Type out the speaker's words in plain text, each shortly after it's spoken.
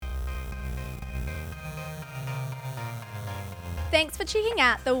Thanks for checking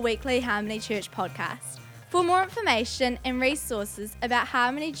out the weekly Harmony Church podcast. For more information and resources about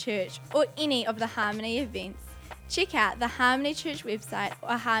Harmony Church or any of the Harmony events, check out the Harmony Church website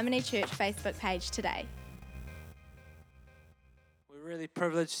or Harmony Church Facebook page today. We're really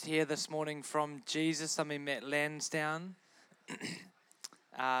privileged to hear this morning from Jesus. I mean, Matt Lansdowne.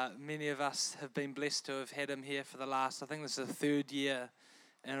 Many of us have been blessed to have had him here for the last, I think this is the third year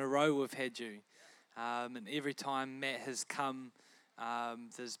in a row we've had you. And every time Matt has come,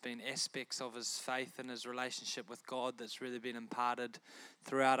 there's been aspects of his faith and his relationship with God that's really been imparted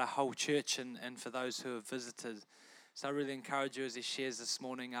throughout our whole church and for those who have visited. So I really encourage you as he shares this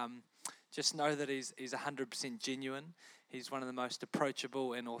morning, just know that he's 100% genuine. He's one of the most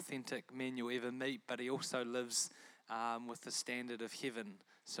approachable and authentic men you'll ever meet, but he also lives with the standard of heaven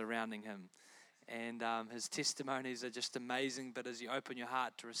surrounding him. And his testimonies are just amazing, but as you open your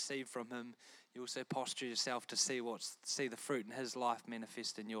heart to receive from him, you also posture yourself to see the fruit in his life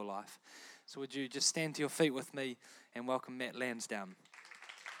manifest in your life. So would you just stand to your feet with me and welcome Matt Lansdowne.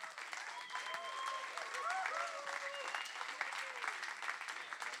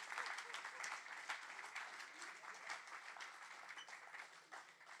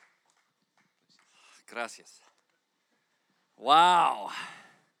 Gracias. Wow.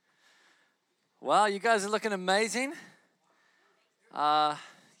 Wow, you guys are looking amazing.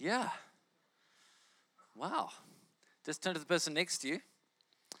 Yeah. Wow. Just turn to the person next to you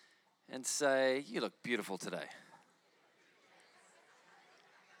and say, you look beautiful today.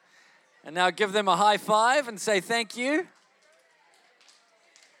 And now give them a high five and say thank you.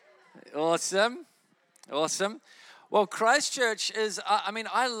 Awesome. Awesome. Well, Christchurch is,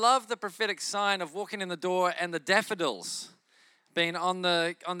 I love the prophetic sign of walking in the door and the daffodils being on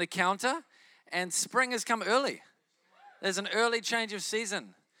the counter, and spring has come early. There's an early change of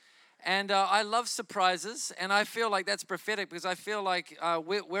season. And I love surprises, and I feel like that's prophetic because I feel like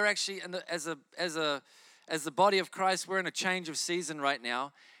we're actually, as the body of Christ, we're in a change of season right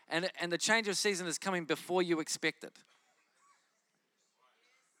now, and the change of season is coming before you expect it.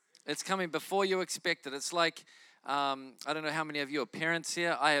 It's coming before you expect it. It's like, I don't know how many of you are parents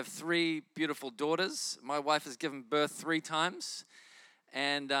here. I have 3 beautiful daughters. My wife has given birth 3 times,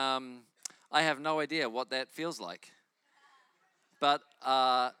 and I have no idea what that feels like. But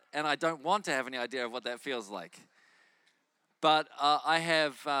and I don't want to have any idea of what that feels like. But I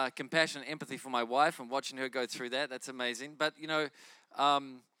have compassion and empathy for my wife, and watching her go through that's amazing. But you know,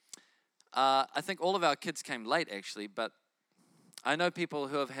 I think all of our kids came late actually. But I know people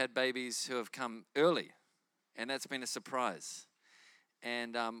who have had babies who have come early, and that's been a surprise.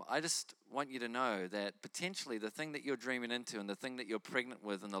 And I just want you to know that potentially the thing that you're dreaming into and the thing that you're pregnant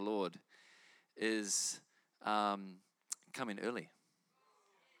with in the Lord is coming early,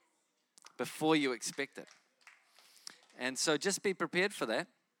 before you expect it. And so just be prepared for that.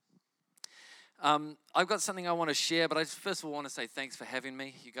 I've got something I want to share, but I just first of all want to say thanks for having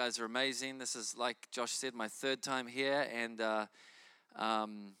me. You guys are amazing. This is, like Josh said, my 3rd time here, and I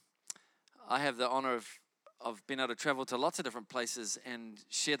have the honor of being able to travel to lots of different places and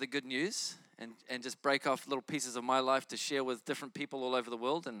share the good news and just break off little pieces of my life to share with different people all over the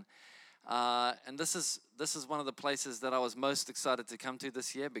world. And this is one of the places that I was most excited to come to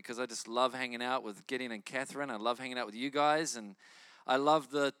this year because I just love hanging out with Gideon and Catherine. I love hanging out with you guys, and I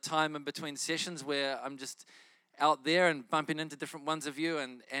love the time in between sessions where I'm just out there and bumping into different ones of you,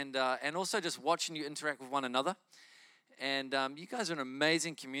 and also just watching you interact with one another. And you guys are an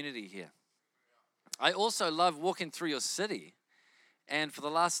amazing community here. I also love walking through your city, and for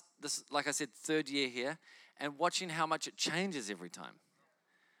the last, like I said, 3rd year here, and watching how much it changes every time.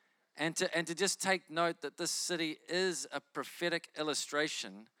 And to just take note that this city is a prophetic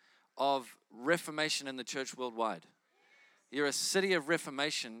illustration of reformation in the church worldwide. You're a city of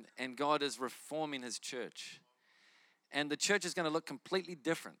reformation, and God is reforming his church. And the church is going to look completely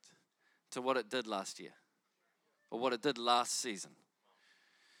different to what it did last year or what it did last season.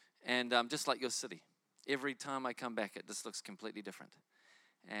 And just like your city, every time I come back, it just looks completely different.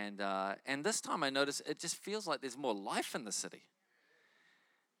 And this time I notice it just feels like there's more life in the city.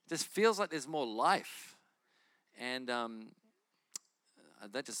 Just feels like there's more life, and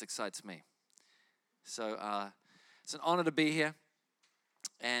that just excites me. So it's an honor to be here,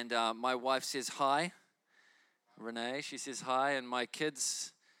 and my wife says hi. Renee, she says hi, and my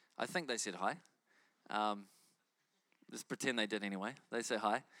kids, I think they said hi. Just pretend they did anyway. They say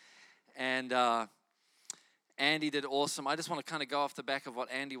hi, and Andy did awesome. I just want to kind of go off the back of what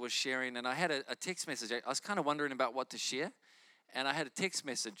Andy was sharing, and I had a text message. I was kind of wondering about what to share. And I had a text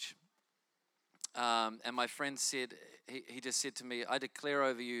message, and my friend said, he just said to me, I declare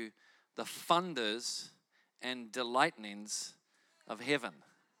over you the thunders and delightnings of heaven.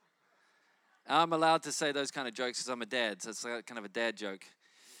 I'm allowed to say those kind of jokes because I'm a dad, so it's like kind of a dad joke.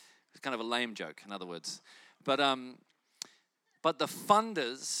 It's kind of a lame joke, in other words. But the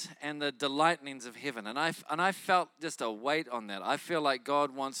funders and the delightnings of heaven, and I felt just a weight on that. I feel like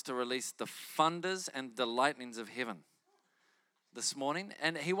God wants to release the funders and delightnings of heaven this morning,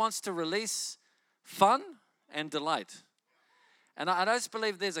 and He wants to release fun and delight. And I just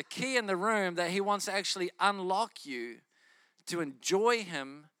believe there's a key in the room that He wants to actually unlock you to enjoy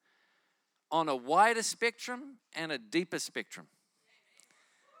Him on a wider spectrum and a deeper spectrum.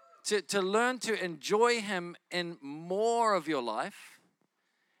 To learn to enjoy Him in more of your life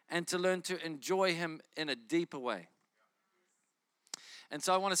and to learn to enjoy Him in a deeper way. And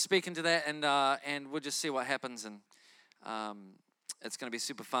so I want to speak into that, and we'll just see what happens, and it's going to be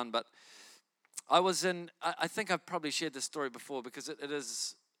super fun. But I think I've probably shared this story before because it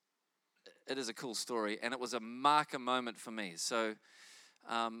is a cool story, and it was a marker moment for me. So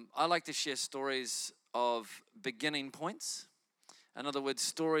I like to share stories of beginning points. In other words,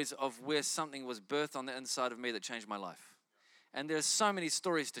 stories of where something was birthed on the inside of me that changed my life. And there's so many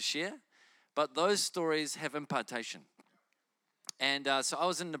stories to share, but those stories have impartation. And so I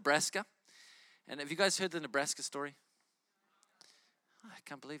was in Nebraska. And have you guys heard the Nebraska story? I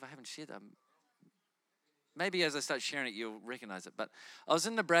can't believe I haven't shared that. Maybe as I start sharing it, you'll recognize it. But I was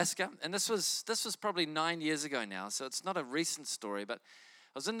in Nebraska, and this was probably 9 years ago now, so it's not a recent story. But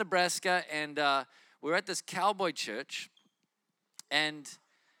I was in Nebraska, and we were at this cowboy church, and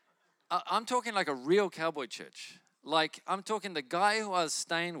I'm talking like a real cowboy church. Like, I'm talking the guy who I was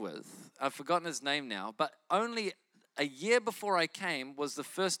staying with, I've forgotten his name now, but only a year before I came was the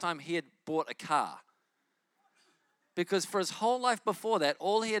first time he had bought a car. Because for his whole life before that,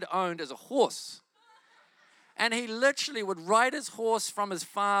 all he had owned is a horse. And he literally would ride his horse from his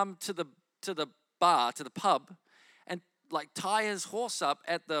farm to the bar, to the pub, and like tie his horse up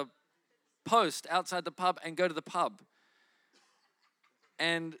at the post outside the pub and go to the pub.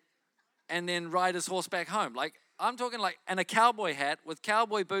 And then ride his horse back home. Like, I'm talking like, and a cowboy hat with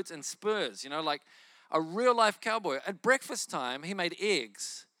cowboy boots and spurs, like a real life cowboy. At breakfast time, he made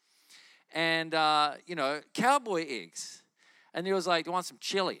eggs. And, cowboy eggs. And he was like, do you want some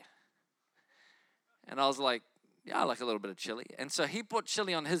chili? And I was like, yeah, I like a little bit of chili. And so he put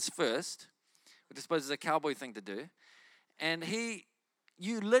chili on his first, which I suppose is a cowboy thing to do. And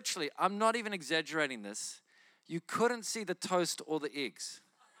you literally, I'm not even exaggerating this, you couldn't see the toast or the eggs.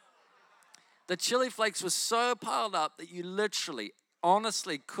 The chili flakes were so piled up that you literally,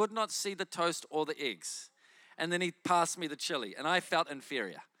 honestly could not see the toast or the eggs. And then he passed me the chili, and I felt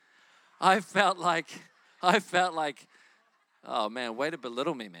inferior. I felt like, oh man, way to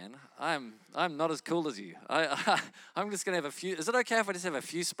belittle me, man. I'm not as cool as you. I'm just gonna have a few. Is it okay if I just have a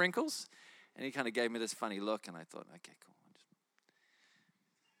few sprinkles? And he kind of gave me this funny look, and I thought, okay, cool. I'll just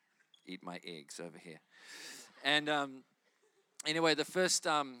eat my eggs over here. And anyway, the first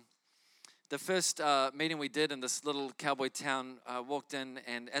meeting we did in this little cowboy town, walked in,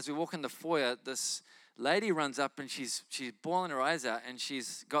 and as we walk in the foyer, this lady runs up and she's bawling her eyes out, and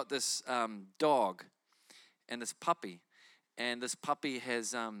she's got this dog and this puppy, and this puppy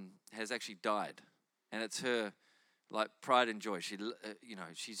has actually died, and it's her like pride and joy. She's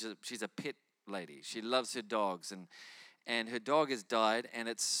a pet lady. She loves her dogs, and her dog has died, and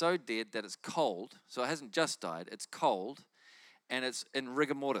it's so dead that it's cold. So it hasn't just died, it's cold, and it's in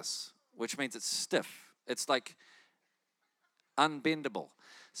rigor mortis, which means it's stiff. It's like unbendable.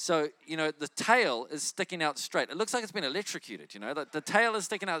 So, the tail is sticking out straight. It looks like it's been electrocuted, the tail is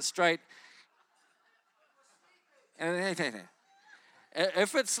sticking out straight.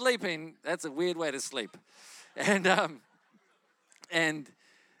 If it's sleeping, that's a weird way to sleep. And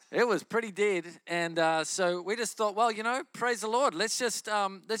it was pretty dead, and so we just thought, well, praise the Lord. Let's just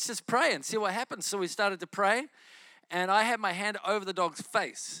pray and see what happens. So we started to pray, and I had my hand over the dog's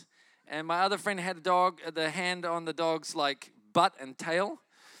face, and my other friend had the hand on the dog's like butt and tail,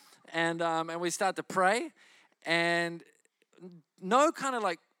 and we started to pray, and no kind of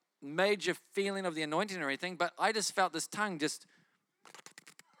like major feeling of the anointing or anything, but I just felt this tongue just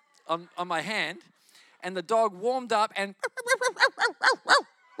on my hand, and the dog warmed up and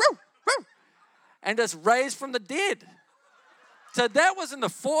just raised from the dead. So that was in the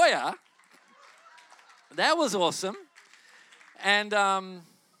foyer. That was awesome. And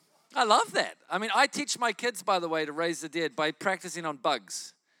I love that. I mean, I teach my kids, by the way, to raise the dead by practicing on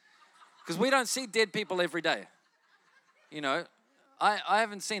bugs. Because we don't see dead people every day. I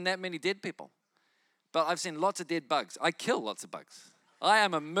haven't seen that many dead people. But I've seen lots of dead bugs. I kill lots of bugs. I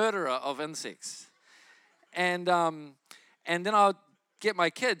am a murderer of insects. And then I'll get my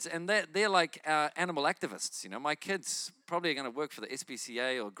kids, and they're like animal activists. You know, my kids probably are going to work for the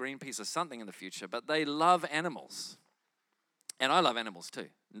SPCA or Greenpeace or something in the future, but they love animals. And I love animals too,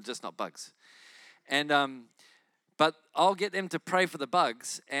 just not bugs. And but I'll get them to pray for the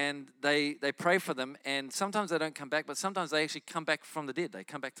bugs, and they pray for them, and sometimes they don't come back, but sometimes they actually come back from the dead. They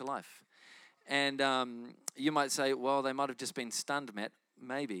come back to life. And you might say, well, they might have just been stunned, Matt.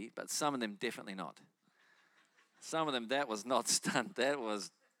 Maybe, but some of them definitely not. Some of them, that was not stunned. That was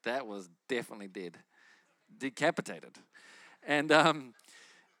definitely dead, decapitated. And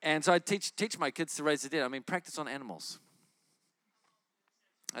so I teach my kids to raise the dead. I mean, practice on animals.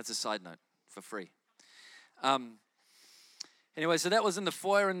 That's a side note for free. Anyway, so that was in the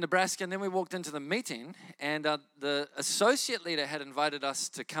foyer in Nebraska, and then we walked into the meeting, and the associate leader had invited us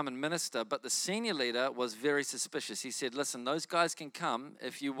to come and minister, but the senior leader was very suspicious. He said, listen, those guys can come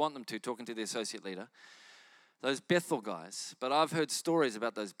if you want them to, talking to the associate leader, those Bethel guys, but I've heard stories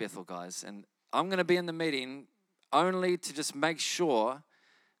about those Bethel guys, and I'm going to be in the meeting only to just make sure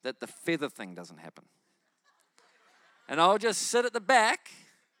that the feather thing doesn't happen. And I'll just sit at the back,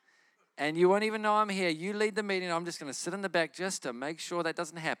 and you won't even know I'm here. You lead the meeting. I'm just going to sit in the back just to make sure that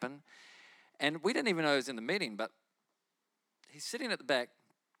doesn't happen. And we didn't even know he was in the meeting, but he's sitting at the back,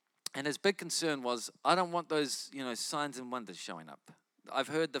 and his big concern was, I don't want those, signs and wonders showing up. I've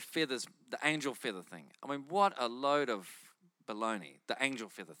heard the feathers, the angel feather thing. I mean, what a load of baloney, the angel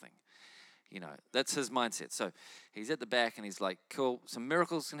feather thing. That's his mindset. So he's at the back, and he's like, cool, some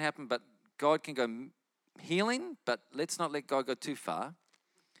miracles can happen, but God can go healing, but let's not let God go too far.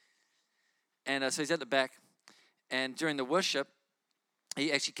 And so he's at the back, and during the worship,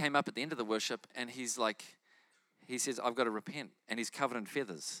 he actually came up at the end of the worship, and he says, I've got to repent, and he's covered in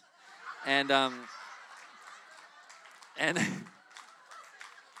feathers. And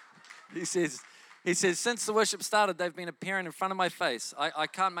he says, since the worship started, they've been appearing in front of my face. I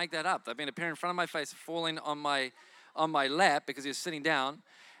can't make that up. They've been appearing in front of my face, falling on my lap because he was sitting down,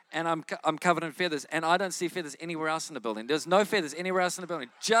 and I'm covered in feathers, and I don't see feathers anywhere else in the building. There's no feathers anywhere else in the building,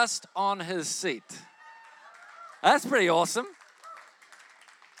 just on his seat. That's pretty awesome.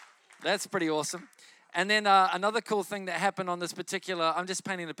 That's pretty awesome. And then another cool thing that happened on this particular, I'm just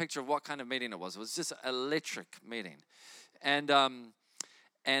painting a picture of what kind of meeting it was. It was just an electric meeting. And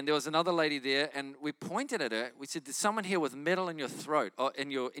there was another lady there, and we pointed at her. We said, there's someone here with metal in your throat, or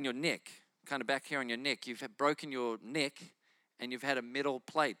in your neck, kind of back here on your neck. You've broken your neck, and you've had a metal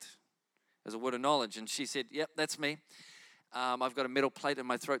plate as a word of knowledge. And she said, yep, that's me. I've got a metal plate in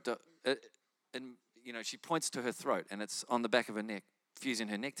my throat. She points to her throat, and it's on the back of her neck, fusing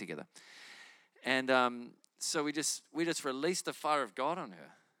her neck together. And so we just released the fire of God on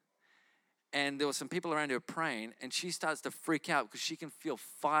her. And there were some people around her praying, and she starts to freak out because she can feel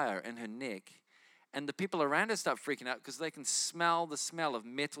fire in her neck. And the people around her start freaking out because they can smell the smell of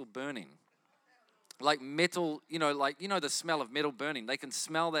metal burning. Like metal, the smell of metal burning. They can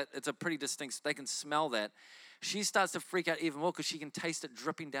smell that. It's a pretty distinct, they can smell that. She starts to freak out even more because she can taste it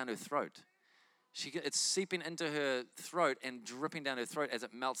dripping down her throat. It's seeping into her throat and dripping down her throat as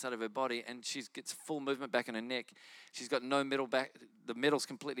it melts out of her body, and she gets full movement back in her neck. She's got no metal back. The metal's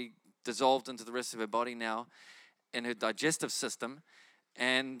completely dissolved into the rest of her body now in her digestive system,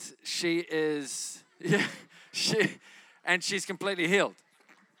 and she's completely healed.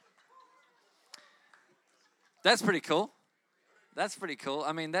 That's pretty cool. That's pretty cool.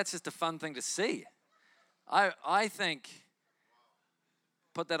 I mean, that's just a fun thing to see. I think,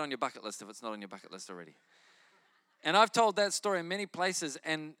 put that on your bucket list if it's not on your bucket list already. And I've told that story in many places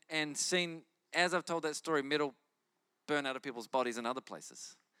and seen, as I've told that story, metal burn out of people's bodies in other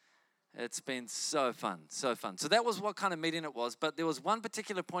places. It's been so fun, so fun. So that was what kind of meeting it was, but there was one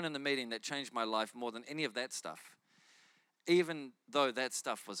particular point in the meeting that changed my life more than any of that stuff, even though that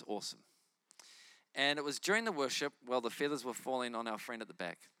stuff was awesome. And it was during the worship, while the feathers were falling on our friend at the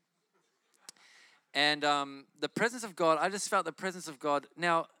back. And the presence of God, I just felt the presence of God.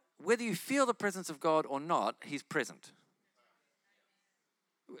 Now, whether you feel the presence of God or not, He's present.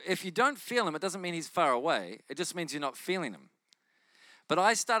 If you don't feel Him, it doesn't mean He's far away. It just means you're not feeling Him. But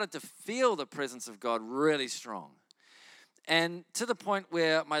I started to feel the presence of God really strong. And to the point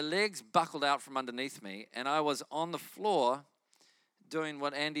where my legs buckled out from underneath me, and I was on the floor doing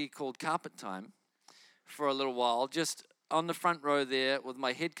what Andy called carpet time for a little while, just on the front row there with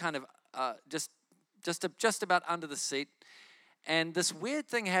my head kind of just about under the seat. And this weird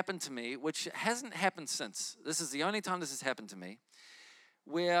thing happened to me, which hasn't happened since. This is the only time this has happened to me,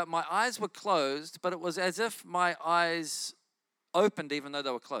 where my eyes were closed, but it was as if my eyes opened even though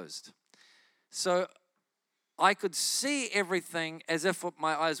they were closed. So I could see everything as if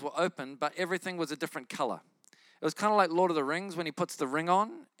my eyes were open, but everything was a different color. It was kind of like Lord of the Rings when he puts the ring on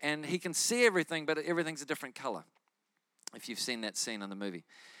and he can see everything, but everything's a different color, if you've seen that scene in the movie.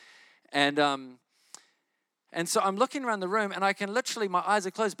 And so I'm looking around the room and I can literally, my eyes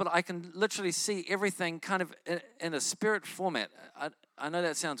are closed, but I can literally see everything kind of in a spirit format. I know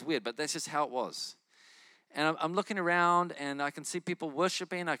that sounds weird, but that's just how it was. And I'm looking around and I can see people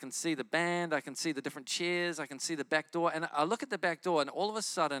worshiping. I can see the band. I can see the different chairs. I can see the back door. And I look at the back door and all of a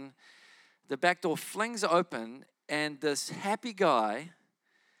sudden, the back door flings open and this happy guy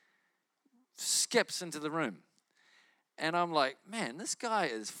skips into the room. And I'm like, man, this guy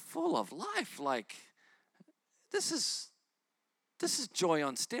is full of life. Like, this is joy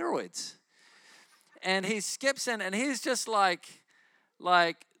on steroids. And he skips in and he's just like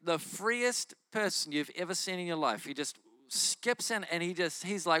the freest person you've ever seen in your life. He just skips in and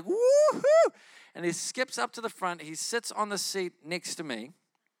he's like, woohoo! And he skips up to the front. He sits on the seat next to me.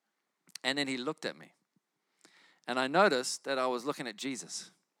 And then he looked at me. And I noticed that I was looking at Jesus.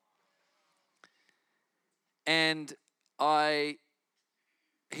 And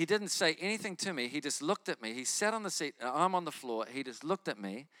he didn't say anything to me. He just looked at me. He sat on the seat. I'm on the floor. He just looked at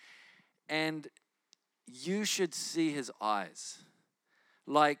me. And you should see his eyes.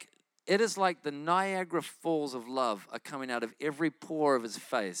 Like, it is like the Niagara Falls of love are coming out of every pore of his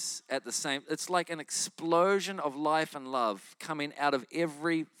face at the same. It's like an explosion of life and love coming out of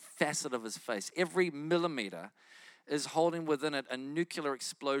every facet of his face. Every millimeter is holding within it a nuclear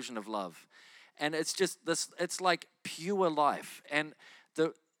explosion of love. And it's just this, it's like pure life. And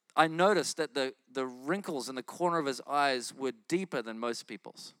I noticed that the wrinkles in the corner of his eyes were deeper than most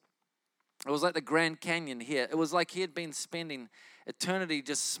people's. It was like the Grand Canyon here. It was like he had been spending eternity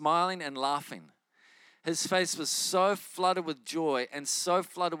just smiling and laughing. His face was so flooded with joy and so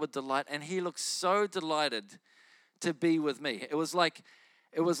flooded with delight, and he looked so delighted to be with me. It was like,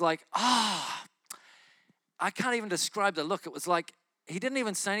 I can't even describe the look. It was like, he didn't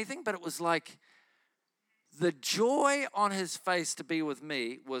even say anything, but it was like the joy on his face to be with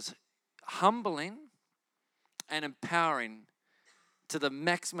me was humbling and empowering to the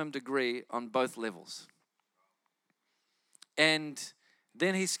maximum degree on both levels. And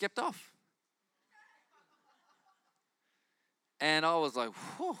then he skipped off. And I was like,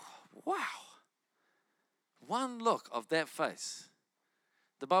 whew, wow. One look of that face.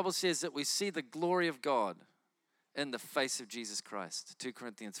 The Bible says that we see the glory of God in the face of Jesus Christ. 2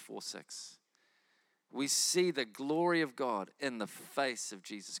 Corinthians 4:6. We see the glory of God in the face of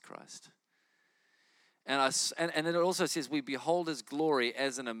Jesus Christ. And it also says we behold his glory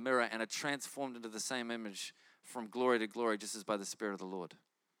as in a mirror and are transformed into the same image from glory to glory, just as by the Spirit of the Lord.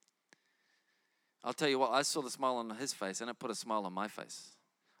 I'll tell you what, I saw the smile on his face and it put a smile on my face.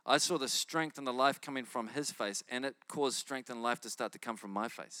 I saw the strength and the life coming from his face and it caused strength and life to start to come from my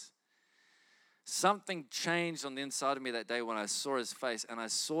face. Something changed on the inside of me that day when I saw his face and I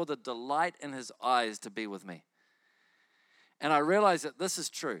saw the delight in his eyes to be with me. And I realized that this is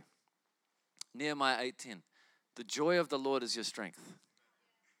true. Nehemiah 8:10, the joy of the Lord is your strength.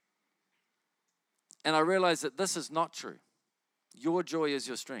 And I realized that this is not true. Your joy is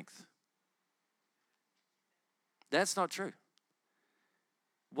your strength. That's not true.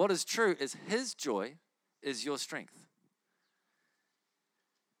 What is true is his joy is your strength.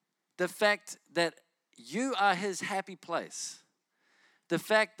 The fact that you are his happy place. The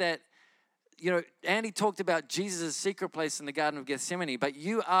fact that, Andy talked about Jesus' secret place in the Garden of Gethsemane, but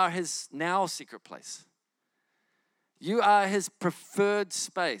you are his now secret place. You are his preferred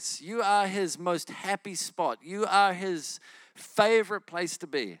space. You are his most happy spot. You are his favorite place to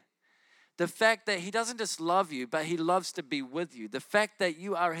be. The fact that he doesn't just love you, but he loves to be with you. The fact that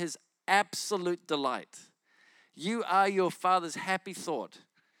you are his absolute delight. You are your Father's happy thought.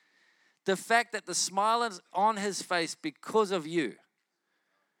 The fact that the smile is on his face because of you.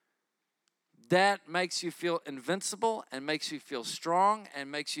 That makes you feel invincible and makes you feel strong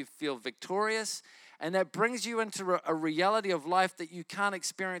and makes you feel victorious. And that brings you into a reality of life that you can't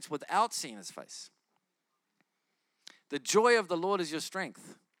experience without seeing his face. The joy of the Lord is your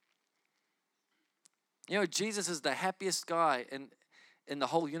strength. Jesus is the happiest guy in the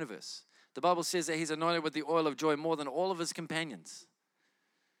whole universe. The Bible says that he's anointed with the oil of joy more than all of his companions.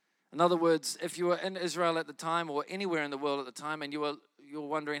 In other words, if you were in Israel at the time or anywhere in the world at the time and you were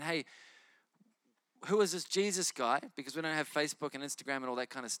wondering, hey, who is this Jesus guy? Because we don't have Facebook and Instagram and all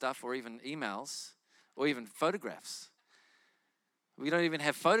that kind of stuff, or even emails, or even photographs. We don't even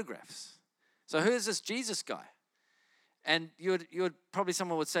have photographs. So who is this Jesus guy? And you would probably,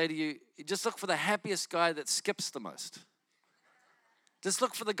 someone would say to you, just look for the happiest guy that skips the most. Just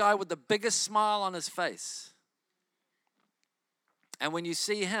look for the guy with the biggest smile on his face. And when you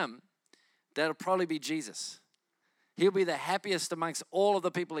see him, that'll probably be Jesus. He'll be the happiest amongst all of the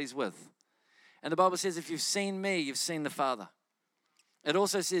people he's with. And the Bible says, if you've seen me, you've seen the Father. It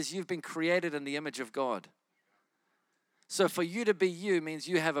also says you've been created in the image of God. So for you to be you means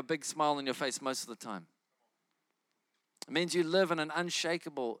you have a big smile on your face most of the time. It means you live in an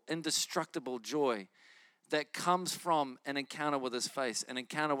unshakable, indestructible joy that comes from an encounter with his face, an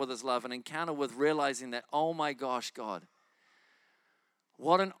encounter with his love, an encounter with realizing that, oh my gosh, God,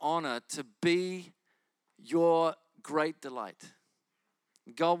 what an honor to be your great delight.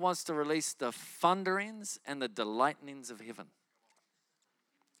 God wants to release the thunderings and the delightnings of heaven.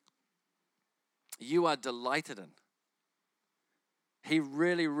 You are delighted in. He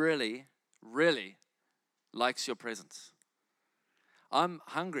really, really, really likes your presence. I'm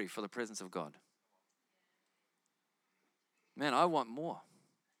hungry for the presence of God. Man, I want more.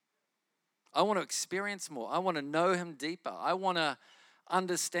 I want to experience more. I want to know him deeper. I want to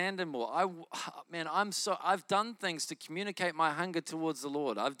understand him more. I've done things to communicate my hunger towards the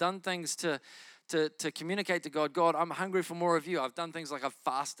Lord. I've done things to communicate to God, God, I'm hungry for more of you. I've done things like I've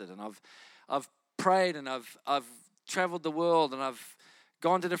fasted and I've prayed and I've traveled the world and I've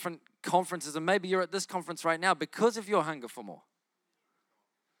gone to different conferences, and maybe you're at this conference right now because of your hunger for more.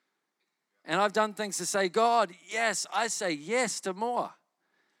 And I've done things to say, God, yes, I say yes to more.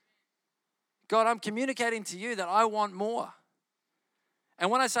 God, I'm communicating to you that I want more. And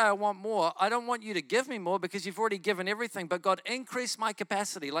when I say I want more, I don't want you to give me more because you've already given everything. But God, increase my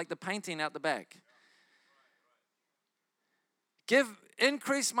capacity like the painting out the back.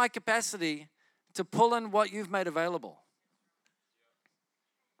 Increase my capacity to pull in what you've made available.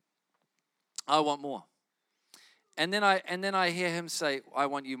 I want more. And then I hear him say, I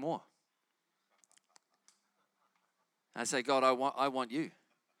want you more. I say, God, I want you.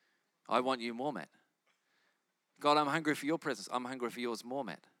 I want you more, Matt. God, I'm hungry for your presence. I'm hungry for yours more,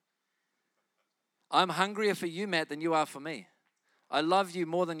 Matt. I'm hungrier for you, Matt, than you are for me. I love you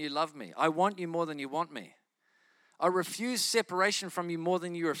more than you love me. I want you more than you want me. I refuse separation from you more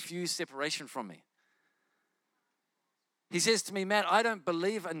than you refuse separation from me. He says to me, Matt, I don't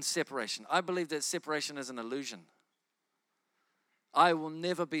believe in separation. I believe that separation is an illusion. I will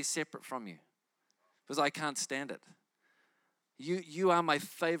never be separate from you because I can't stand it. You are my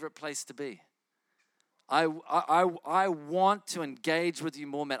favorite place to be. I want to engage with you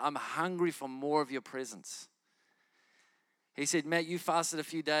more, Matt. I'm hungry for more of your presence. He said, Matt, you fasted a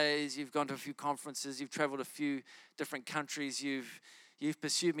few days. You've gone to a few conferences. You've traveled a few different countries. You've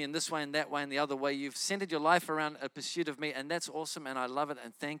pursued me in this way and that way and the other way. You've centered your life around a pursuit of me, and that's awesome, and I love it,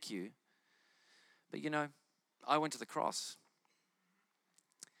 and thank you. But, I went to the cross.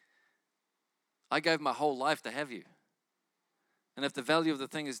 I gave my whole life to have you. And if the value of the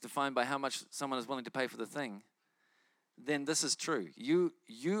thing is defined by how much someone is willing to pay for the thing, then this is true. You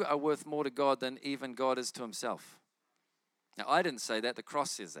are worth more to God than even God is to himself. Now, I didn't say that. The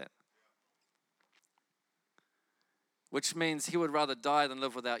cross says that. Which means he would rather die than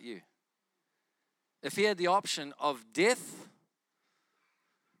live without you. If he had the option of death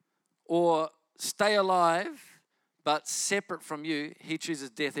or stay alive but separate from you, he chooses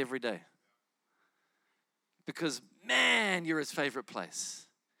death every day. Because, man, you're his favorite place.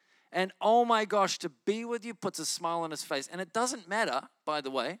 And oh my gosh, to be with you puts a smile on his face. And it doesn't matter, by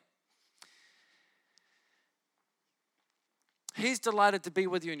the way. He's delighted to be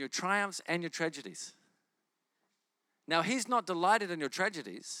with you in your triumphs and your tragedies. Now, he's not delighted in your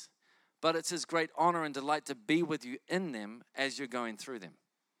tragedies, but it's his great honor and delight to be with you in them as you're going through them.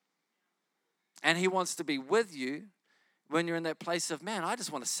 And he wants to be with you when you're in that place of, man, I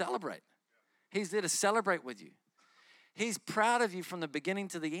just want to celebrate. He's there to celebrate with you. He's proud of you from the beginning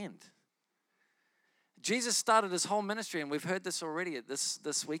to the end. Jesus started his whole ministry, and we've heard this already at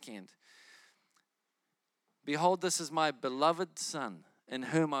this weekend. Behold, this is my beloved Son, in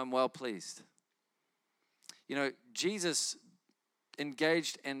whom I'm well pleased. Jesus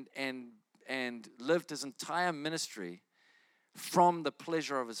engaged and lived his entire ministry from the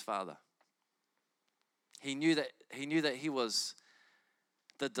pleasure of his Father. He knew that he was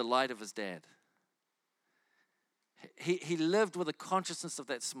the delight of his dad. He lived with a consciousness of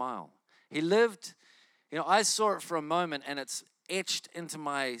that smile. He lived, I saw it for a moment, and it's etched into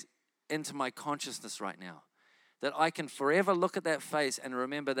my consciousness right now. That I can forever look at that face and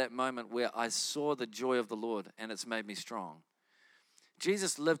remember that moment where I saw the joy of the Lord, and it's made me strong.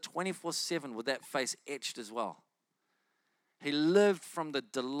 Jesus lived 24/7 with that face etched as well. He lived from the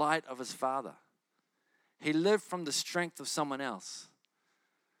delight of his Father. He lived from the strength of someone else.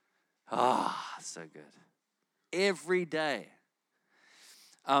 So good. Every day.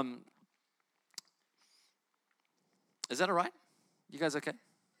 Is that all right? You guys okay?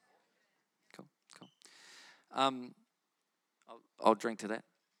 Cool. I'll drink to that.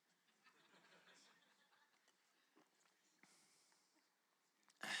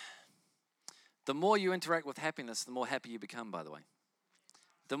 The more you interact with happiness, the more happy you become, by the way.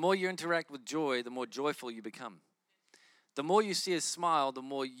 The more you interact with joy, the more joyful you become. The more you see a smile, the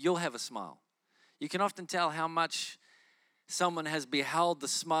more you'll have a smile. You can often tell how much someone has beheld the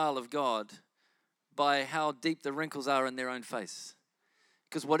smile of God by how deep the wrinkles are in their own face.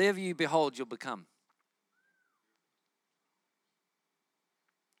 Because whatever you behold, you'll become.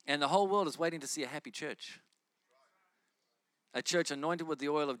 And the whole world is waiting to see a happy church. A church anointed with the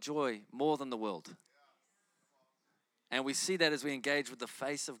oil of joy more than the world. And we see that as we engage with the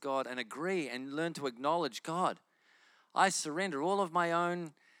face of God and agree and learn to acknowledge, God, I surrender all of my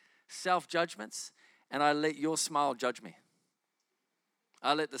own self-judgments and I let your smile judge me.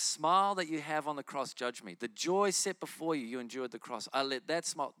 I let the smile that you have on the cross judge me. The joy set before you, you endured the cross. I let that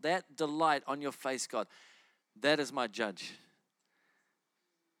smile, that delight on your face, God, that is my judge.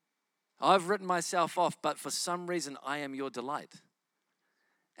 I've written myself off, but for some reason, I am your delight.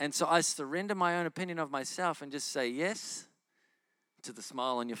 And so I surrender my own opinion of myself and just say yes to the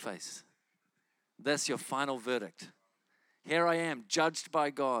smile on your face. That's your final verdict. Here I am, judged by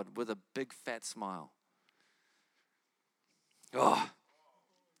God with a big fat smile. Oh.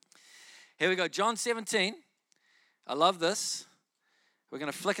 Here we go, John 17. I love this. We're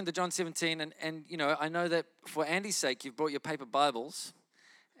going to flick into John 17. And you know, I know that for Andy's sake, you've brought your paper Bibles.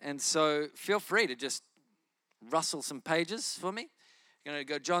 And so feel free to just rustle some pages for me. You're going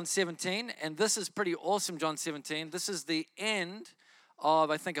to go John 17. And this is pretty awesome, John 17. This is the end of,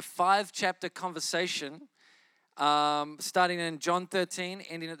 I think, a 5-chapter conversation, starting in John 13,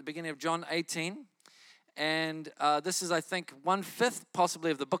 ending at the beginning of John 18. And this is, I think, 1/5 possibly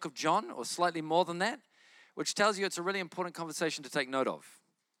of the book of John, or slightly more than that, which tells you it's a really important conversation to take note of.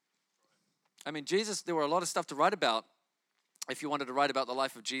 I mean, Jesus, there were a lot of stuff to write about if you wanted to write about the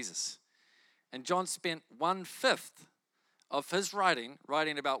life of Jesus. And John spent 1/5 of his writing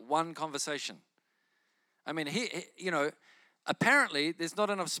about one conversation. I mean, apparently there's not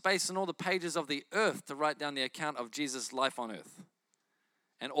enough space in all the pages of the earth to write down the account of Jesus' life on earth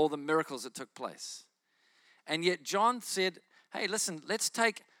and all the miracles that took place. And yet John said, hey, listen, let's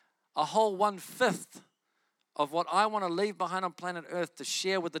take a whole 1/5 of what I want to leave behind on planet Earth to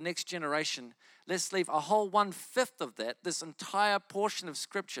share with the next generation. Let's leave a whole 1/5 of that, this entire portion of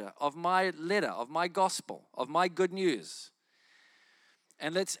Scripture, of my letter, of my gospel, of my good news.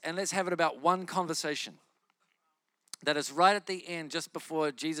 And let's have it about one conversation that is right at the end, just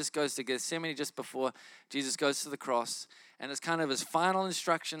before Jesus goes to Gethsemane, just before Jesus goes to the cross. And it's kind of his final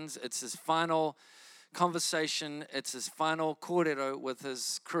instructions. It's his final conversation. It's his final cordero with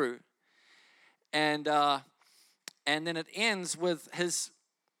his crew. And then it ends with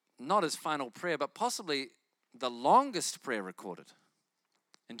not his final prayer, but possibly the longest prayer recorded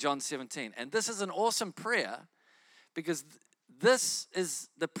in John 17. And this is an awesome prayer because this is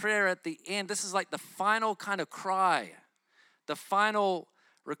the prayer at the end. This is like the final kind of cry, the final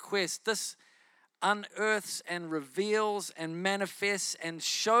request. This unearths and reveals and manifests and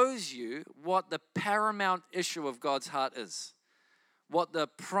shows you what the paramount issue of God's heart is, what the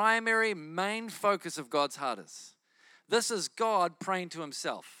primary main focus of God's heart is. This is God praying to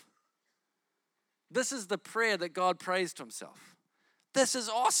himself. This is the prayer that God prays to himself. This is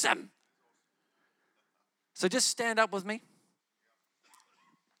awesome. So just stand up with me.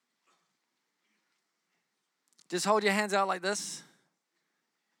 Just hold your hands out like this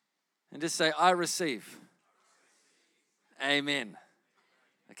and just say, I receive. Amen.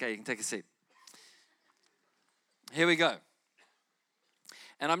 Okay, you can take a seat. Here we go.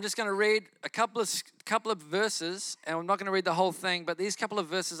 And I'm just going to read a couple of verses, and I'm not going to read the whole thing, but these couple of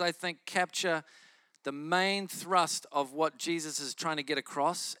verses I think capture the main thrust of what Jesus is trying to get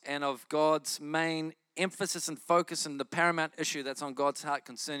across and of God's main emphasis and focus and the paramount issue that's on God's heart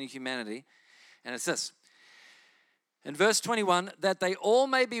concerning humanity. And it's this. In verse 21, that they all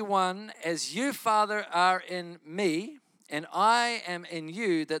may be one, as you, Father, are in me, and I am in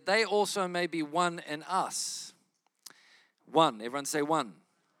you, that they also may be one in us. One. Everyone say one.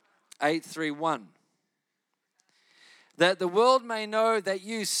 8:3:1. That the world may know that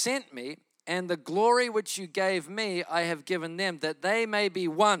you sent me, and the glory which you gave me, I have given them, that they may be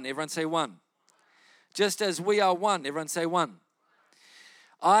one. Everyone say one. Just as we are one. Everyone say one.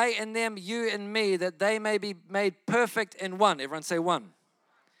 I in them, you in me, that they may be made perfect in one. Everyone say one.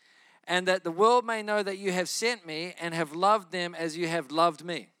 And that the world may know that you have sent me and have loved them as you have loved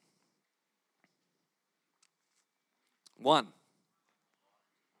me. One.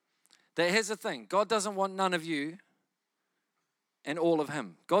 Here's the thing. God doesn't want none of you and all of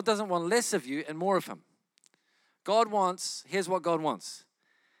him. God doesn't want less of you and more of him. Here's what God wants.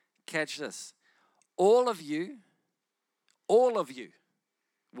 Catch this. All of you,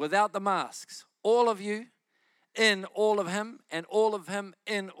 without the masks, all of you in all of him, and all of him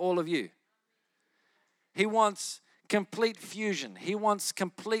in all of you. He wants complete fusion. He wants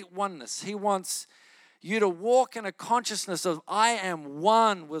complete oneness. He wants you to walk in a consciousness of, I am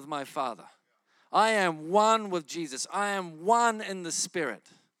one with my Father. I am one with Jesus. I am one in the Spirit.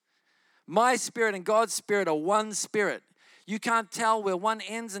 My spirit and God's spirit are one spirit. You can't tell where one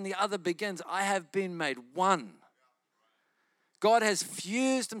ends and the other begins. I have been made one. God has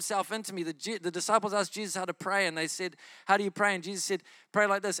fused himself into me. The disciples asked Jesus how to pray, and they said, how do you pray? And Jesus said, pray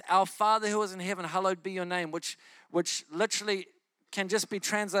like this: Our Father who is in heaven, hallowed be your name, which literally can just be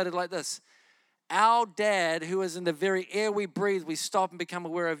translated like this: Our Dad who is in the very air we breathe, we stop and become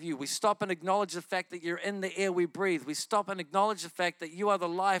aware of you. We stop and acknowledge the fact that you're in the air we breathe. We stop and acknowledge the fact that you are the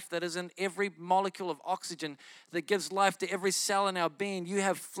life that is in every molecule of oxygen that gives life to every cell in our being. You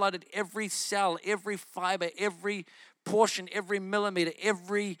have flooded every cell, every fiber, every portion, every millimeter,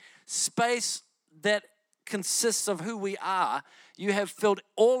 every space that consists of who we are. You have filled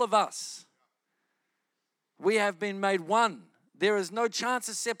all of us. We have been made one. There is no chance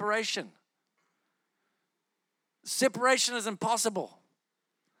of separation. Separation is impossible.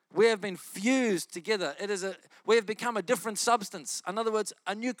 We have been fused together. We have become a different substance. In other words,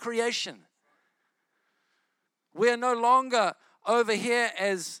 a new creation. We are no longer over here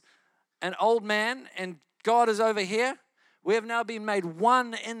as an old man and God is over here. We have now been made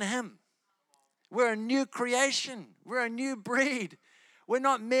one in him. We're a new creation. We're a new breed. We're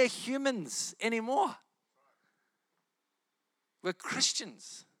not mere humans anymore. We're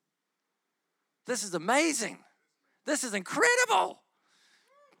Christians. This is amazing. This is incredible.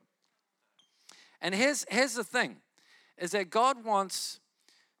 And here's the thing, is that God wants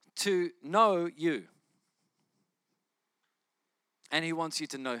to know you. And he wants you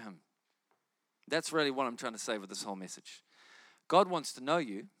to know him. That's really what I'm trying to say with this whole message. God wants to know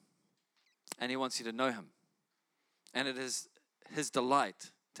you, and he wants you to know him. And it is his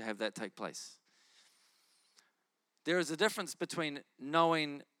delight to have that take place. There is a difference between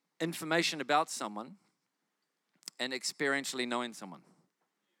knowing information about someone and experientially knowing someone.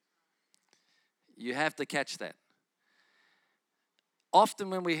 You have to catch that. Often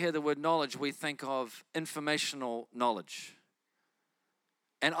when we hear the word knowledge, we think of informational knowledge.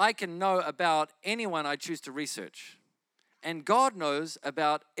 And I can know about anyone I choose to research. And God knows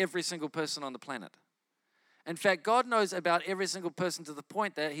about every single person on the planet. In fact, God knows about every single person to the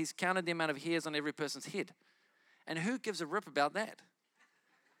point that he's counted the amount of hairs on every person's head. And who gives a rip about that?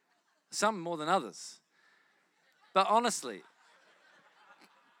 Some more than others. But honestly,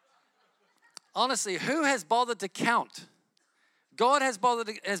 who has bothered to count? God has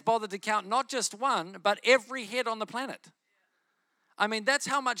bothered to count not just one, but every head on the planet. I mean, that's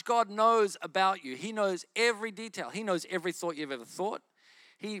how much God knows about you. He knows every detail. He knows every thought you've ever thought.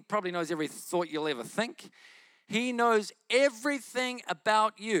 He probably knows every thought you'll ever think. He knows everything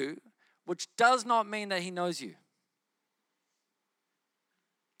about you, which does not mean that he knows you.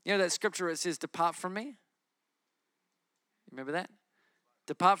 You know that scripture where it says, depart from me? Remember that?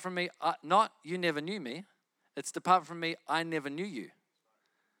 Depart from me, not you never knew me. It's depart from me, I never knew you.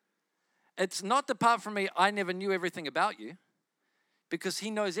 It's not depart from me, I never knew everything about you. Because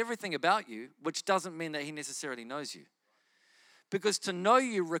he knows everything about you, which doesn't mean that he necessarily knows you. Because to know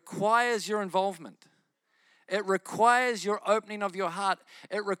you requires your involvement. It requires your opening of your heart.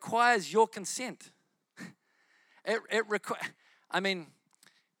 It requires your consent. I mean,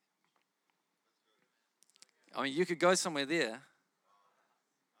 you could go somewhere there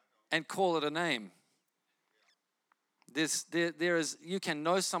and call it a name. You can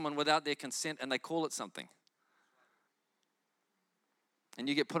know someone without their consent and they call it something. And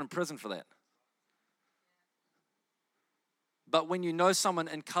you get put in prison for that. But when you know someone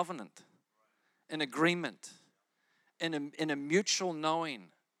in covenant, in agreement, in a mutual knowing,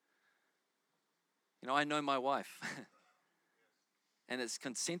 I know my wife, and it's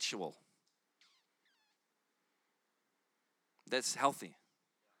consensual. That's healthy.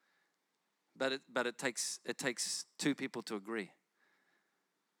 But it takes two people to agree.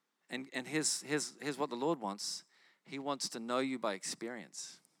 And here's what the Lord wants. He wants to know you by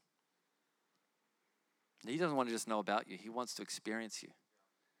experience. He doesn't want to just know about you. He wants to experience you.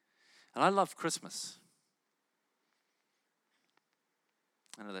 And I love Christmas.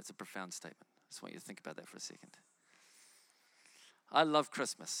 I know that's a profound statement. I just want you to think about that for a second. I love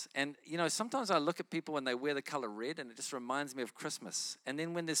Christmas. And, sometimes I look at people when they wear the color red and it just reminds me of Christmas. And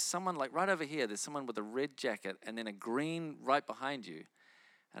then when there's someone, like right over here, there's someone with a red jacket and then a green right behind you,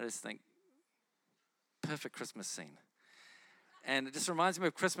 I just think, perfect Christmas scene. And it just reminds me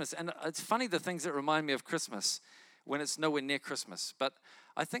of Christmas. And it's funny the things that remind me of Christmas when it's nowhere near Christmas. But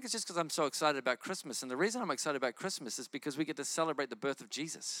I think it's just because I'm so excited about Christmas. And the reason I'm excited about Christmas is because we get to celebrate the birth of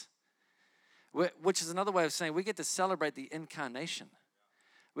Jesus, which is another way of saying we get to celebrate the incarnation.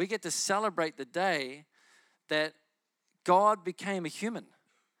 We get to celebrate the day that God became a human.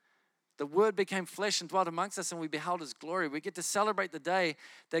 The Word became flesh and dwelt amongst us, and we beheld His glory. We get to celebrate the day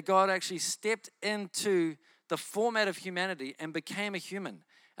that God actually stepped into the format of humanity and became a human.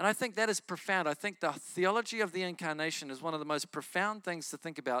 And I think that is profound. I think the theology of the incarnation is one of the most profound things to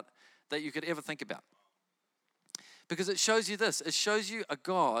think about that you could ever think about. Because it shows you this. It shows you a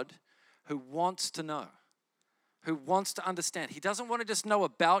God who wants to know, who wants to understand. He doesn't want to just know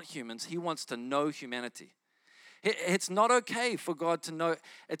about humans. He wants to know humanity. It's not okay for God to know.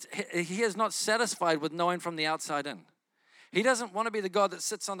 He is not satisfied with knowing from the outside in. He doesn't want to be the God that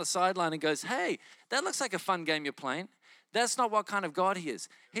sits on the sideline and goes, hey, that looks like a fun game you're playing. That's not what kind of God He is.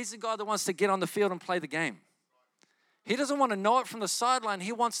 He's the God that wants to get on the field and play the game. He doesn't want to know it from the sideline.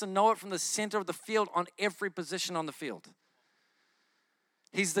 He wants to know it from the center of the field on every position on the field.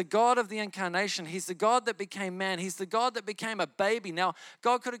 He's the God of the incarnation. He's the God that became man. He's the God that became a baby. Now,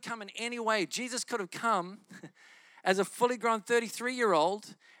 God could have come in any way. Jesus could have come as a fully grown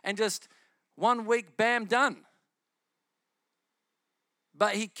 33-year-old and just 1 week, bam, done.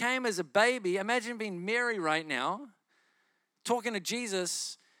 But He came as a baby. Imagine being Mary right now, talking to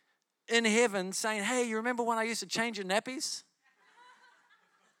Jesus in heaven, saying, hey, you remember when I used to change your nappies?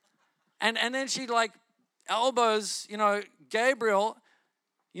 And then she like elbows, Gabriel,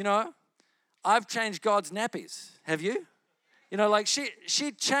 I've changed God's nappies. Have you? Like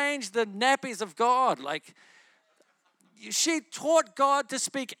she changed the nappies of God. Like she taught God to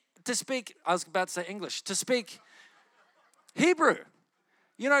speak, I was about to say English, to speak Hebrew.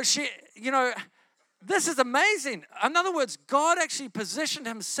 This is amazing. In other words, God actually positioned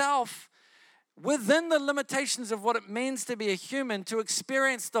Himself within the limitations of what it means to be a human to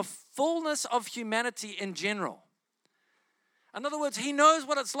experience the fullness of humanity in general. In other words, He knows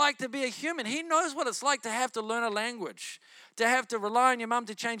what it's like to be a human. He knows what it's like to have to learn a language, to have to rely on your mum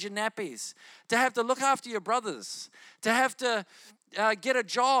to change your nappies, to have to look after your brothers, to have to get a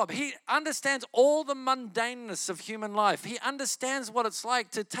job. He understands all the mundaneness of human life. He understands what it's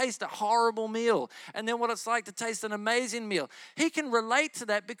like to taste a horrible meal and then what it's like to taste an amazing meal. He can relate to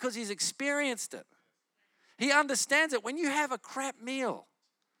that because He's experienced it. He understands it. When you have a crap meal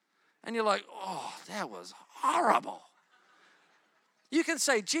and you're like, oh, that was horrible. You can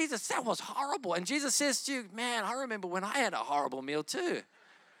say, Jesus, that was horrible. And Jesus says to you, man, I remember when I had a horrible meal too.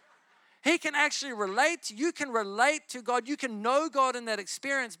 He can actually relate. You can relate to God. You can know God in that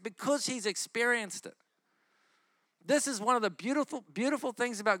experience because He's experienced it. This is one of the beautiful, beautiful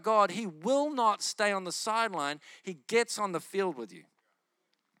things about God. He will not stay on the sideline. He gets on the field with you.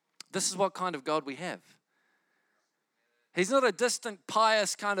 This is what kind of God we have. He's not a distant,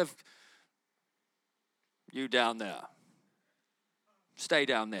 pious kind of, you down there. Stay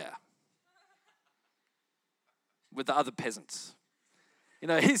down there with the other peasants.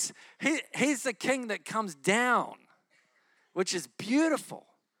 He's the king that comes down, which is beautiful.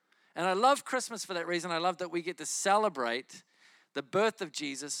 And I love Christmas for that reason. I love that we get to celebrate the birth of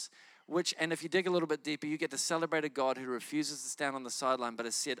Jesus, and if you dig a little bit deeper, you get to celebrate a God who refuses to stand on the sideline, but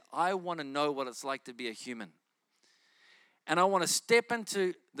has said, I want to know what it's like to be a human. And I want to step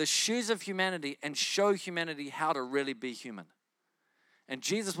into the shoes of humanity and show humanity how to really be human. And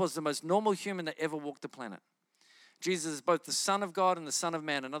Jesus was the most normal human that ever walked the planet. Jesus is both the Son of God and the Son of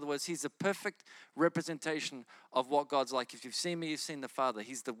Man. In other words, He's a perfect representation of what God's like. If you've seen me, you've seen the Father.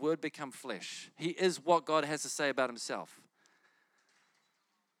 He's the Word become flesh. He is what God has to say about Himself.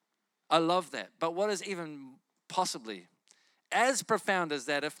 I love that. But what is even possibly as profound as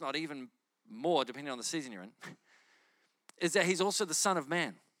that, if not even more, depending on the season you're in, is that He's also the Son of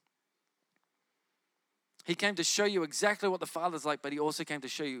Man. He came to show you exactly what the Father's like, but He also came to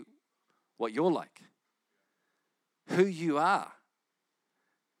show you what you're like, who you are.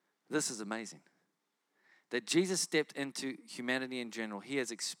 This is amazing. That Jesus stepped into humanity in general. He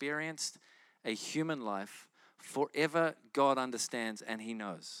has experienced a human life forever. God understands and He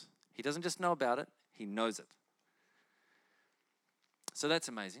knows. He doesn't just know about it, He knows it. So that's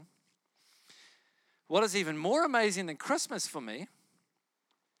amazing. What is even more amazing than Christmas for me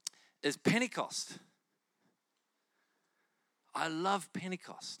is Pentecost. I love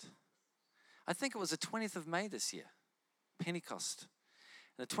Pentecost. I think it was the 20th of May this year, Pentecost.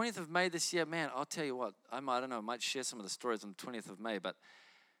 And the 20th of May this year, man, I'll tell you what, I might share some of the stories on the 20th of May, but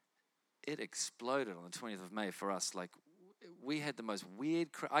it exploded on the 20th of May for us. Like, we had the most weird,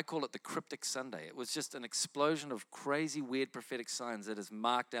 I call it the cryptic Sunday. It was just an explosion of crazy, weird prophetic signs that has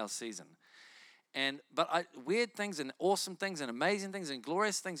marked our season. But weird things and awesome things and amazing things and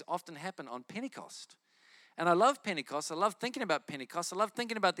glorious things often happen on Pentecost. And I love Pentecost. I love thinking about Pentecost. I love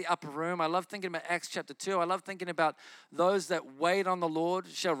thinking about the upper room. I love thinking about Acts chapter 2. I love thinking about those that wait on the Lord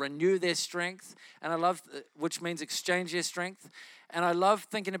shall renew their strength. And I love, which means exchange their strength. And I love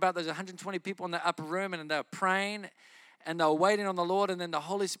thinking about those 120 people in the upper room, and they were praying and they were waiting on the Lord. And then the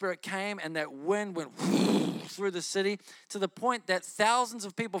Holy Spirit came and that wind went through the city to the point that thousands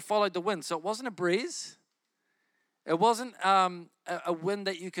of people followed the wind. So it wasn't a breeze. It wasn't a wind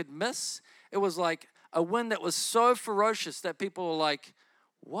that you could miss. It was like a wind that was so ferocious that people were like,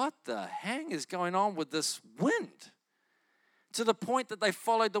 what the hang is going on with this wind? To the point that they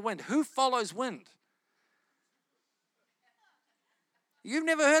followed the wind. Who follows wind? You've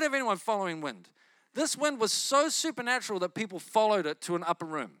never heard of anyone following wind. This wind was so supernatural that people followed it to an upper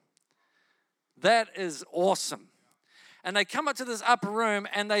room. That is awesome. And they come up to this upper room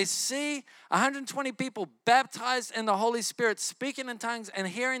and they see 120 people baptized in the Holy Spirit, speaking in tongues and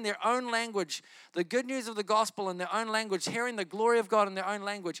hearing their own language, the good news of the gospel in their own language, hearing the glory of God in their own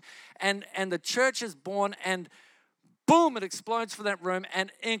language. And the church is born, and boom, it explodes from that room,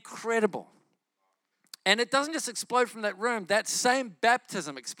 and incredible. And it doesn't just explode from that room, that same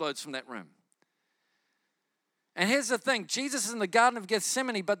baptism explodes from that room. And here's the thing, Jesus is in the Garden of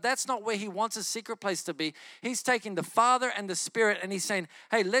Gethsemane, but that's not where he wants his secret place to be. He's taking the Father and the Spirit, and he's saying,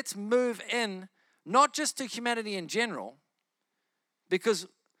 hey, let's move in, not just to humanity in general, because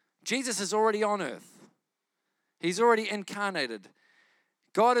Jesus is already on earth. He's already incarnated.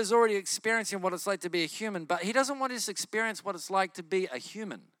 God is already experiencing what it's like to be a human, but he doesn't want us to experience what it's like to be a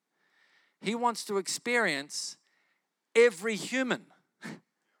human. He wants to experience every human.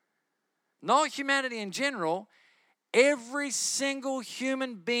 Not humanity in general. Every single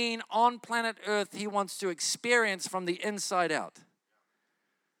human being on planet Earth, he wants to experience from the inside out.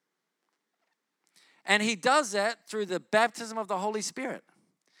 And he does that through the baptism of the Holy Spirit.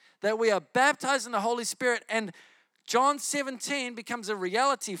 That we are baptized in the Holy Spirit, and John 17 becomes a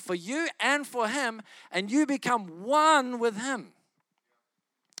reality for you and for him, and you become one with him.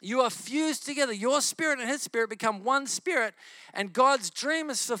 You are fused together. Your spirit and his spirit become one spirit, and God's dream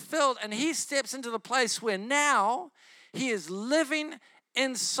is fulfilled, and he steps into the place where now he is living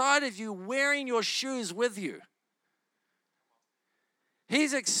inside of you, wearing your shoes with you.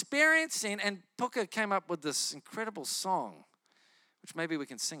 He's experiencing, and Puka came up with this incredible song, which maybe we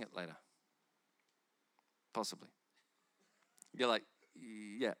can sing it later. Possibly. You're like,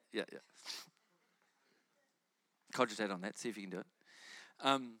 yeah. Cogitate on that, see if you can do it.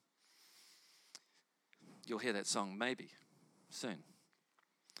 You'll hear that song maybe soon.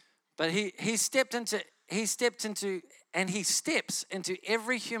 But he steps into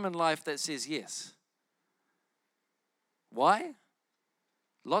every human life that says yes. Why?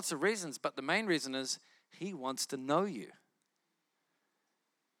 Lots of reasons, but the main reason is he wants to know you.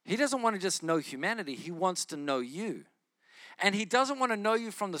 He doesn't want to just know humanity, he wants to know you. And he doesn't want to know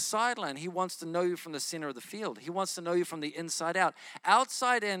you from the sideline. He wants to know you from the center of the field. He wants to know you from the inside out.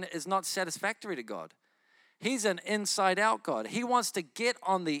 Outside in is not satisfactory to God. He's an inside out God. He wants to get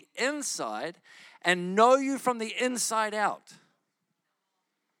on the inside and know you from the inside out.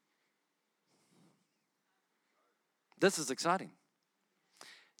 This is exciting.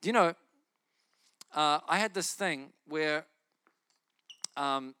 Do you know, I had this thing where,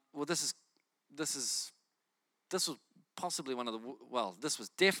 this was possibly this was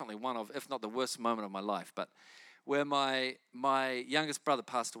definitely one of, if not the worst moment of my life, but where my youngest brother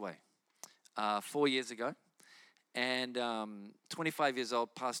passed away 4 years ago, and 25 years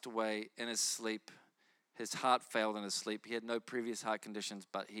old, passed away in his sleep. His heart failed in his sleep. He had no previous heart conditions,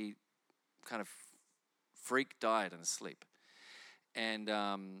 but he kind of died in his sleep. And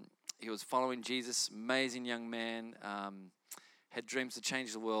he was following Jesus, amazing young man, had dreams to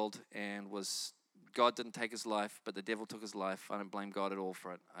change the world, and God didn't take his life, but the devil took his life. I don't blame God at all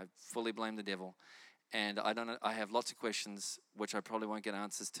for it. I fully blame the devil. And I have lots of questions, which I probably won't get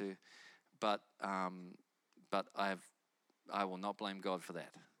answers to, but I will not blame God for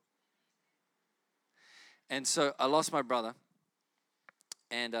that. And so I lost my brother,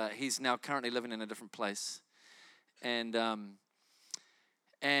 and he's now currently living in a different place. And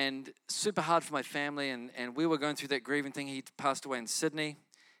super hard for my family, and we were going through that grieving thing. He passed away in Sydney,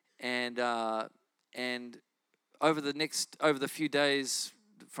 and over the few days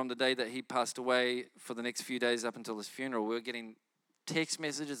from the day that he passed away, for the next few days up until his funeral, we were getting text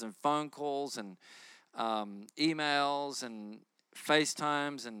messages and phone calls and emails and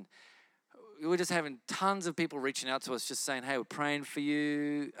FaceTimes, and we're just having tons of people reaching out to us just saying, hey, we're praying for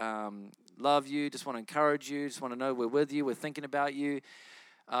you, love you, just want to encourage you, just want to know we're with you, we're thinking about you.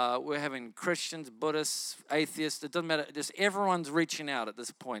 We're having Christians, Buddhists, atheists, it doesn't matter. Just everyone's reaching out at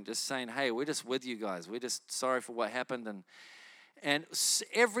this point, just saying, hey, we're just with you guys. We're just sorry for what happened. And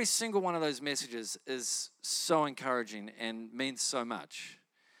every single one of those messages is so encouraging and means so much.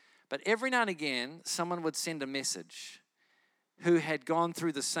 But every now and again, someone would send a message who had gone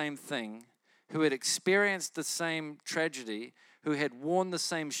through the same thing, who had experienced the same tragedy, who had worn the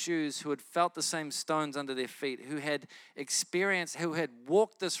same shoes, who had felt the same stones under their feet, who had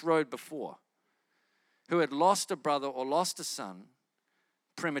walked this road before, who had lost a brother or lost a son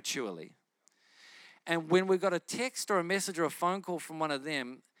prematurely. And when we got a text or a message or a phone call from one of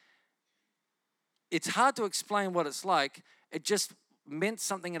them, it's hard to explain what it's like. It just meant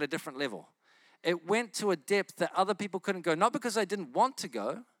something at a different level. It went to a depth that other people couldn't go, not because they didn't want to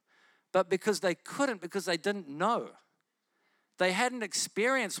go, but because they couldn't, because they didn't know. They hadn't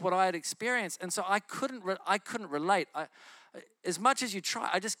experienced what I had experienced, and so I couldn't relate. As much as you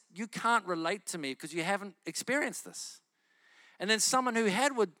try, you can't relate to me because you haven't experienced this. And then someone who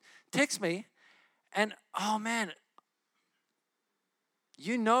had would text me, and oh man,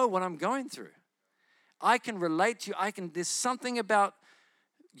 you know what I'm going through. I can relate to you. There's something about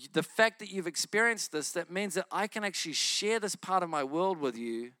the fact that you've experienced this that means that I can actually share this part of my world with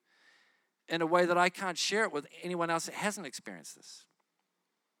you in a way that I can't share it with anyone else that hasn't experienced this.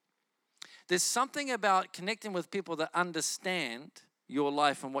 There's something about connecting with people that understand your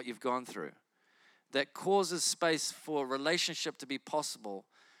life and what you've gone through that causes space for relationship to be possible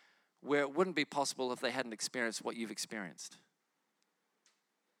where it wouldn't be possible if they hadn't experienced what you've experienced.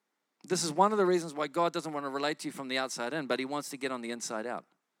 This is one of the reasons why God doesn't want to relate to you from the outside in, but He wants to get on the inside out.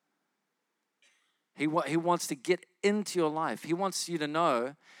 He wants to get into your life. He wants you to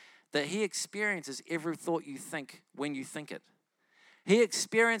know that He experiences every thought you think when you think it. He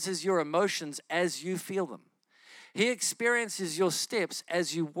experiences your emotions as you feel them. He experiences your steps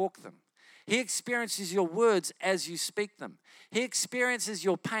as you walk them. He experiences your words as you speak them. He experiences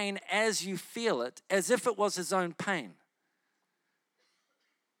your pain as you feel it, as if it was His own pain.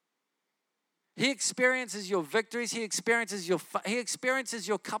 He experiences your victories. He experiences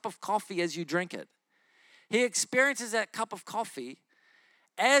your cup of coffee as you drink it. He experiences that cup of coffee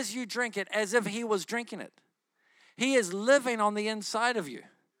as you drink it, as if He was drinking it. He is living on the inside of you.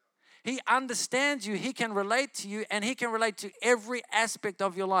 He understands you. He can relate to you, and He can relate to every aspect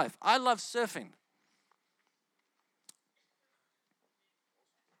of your life. I love surfing.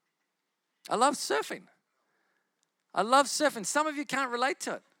 I love surfing. Some of you can't relate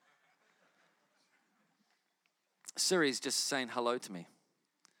to it. Siri's just saying hello to me.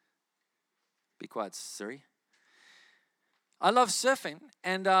 Be quiet, Siri. I love surfing,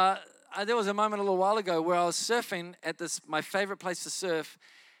 and there was a moment a little while ago where I was surfing at my favorite place to surf,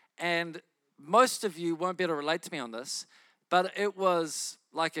 and most of you won't be able to relate to me on this, but it was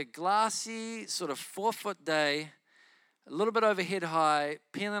like a glassy sort of 4-foot day, a little bit over head high,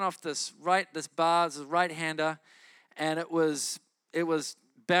 peeling off this bar, this right-hander, and it was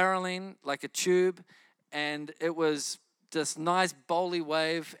barreling like a tube, and it was this nice bowly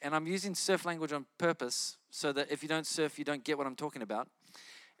wave, and I'm using surf language on purpose so that if you don't surf, you don't get what I'm talking about.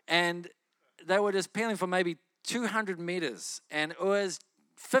 And they were just peeling for maybe 200 meters, and it was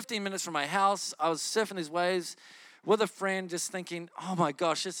 15 minutes from my house. I was surfing these waves with a friend, just thinking, oh my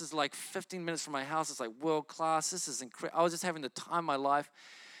gosh, this is like 15 minutes from my house. It's like world class. This is incredible. I was just having the time of my life,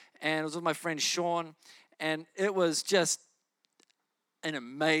 and it was with my friend Sean, and it was just an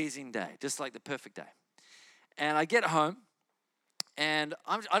amazing day, just like the perfect day. And I get home, and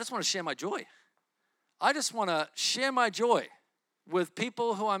I just want to share my joy. I just want to share my joy with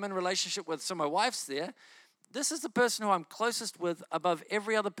people who I'm in relationship with. So my wife's there. This is the person who I'm closest with above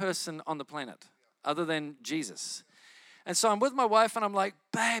every other person on the planet, other than Jesus. And so I'm with my wife, and I'm like,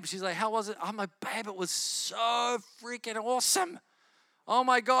 babe. She's like, how was it? I'm like, babe, it was so freaking awesome. Oh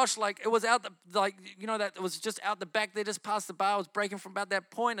my gosh, like it was out that it was just out the back there, just past the bar. I was braking from about that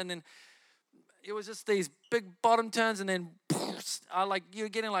point, and then it was just these big bottom turns, and then you're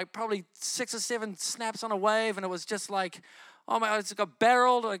getting like probably 6 or 7 snaps on a wave, and it was just like, oh my, I got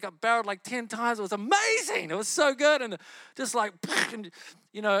barreled like 10 times. It was amazing. It was so good, and just like,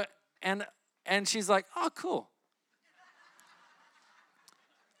 and she's like, oh, cool.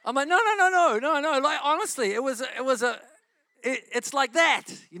 I'm like, no. Like honestly, it's like that,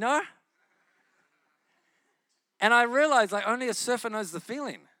 you know. And I realized like only a surfer knows the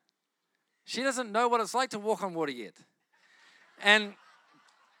feeling. She doesn't know what it's like to walk on water yet. And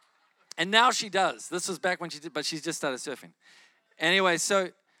now she does. This was back when she did, but she's just started surfing. Anyway, so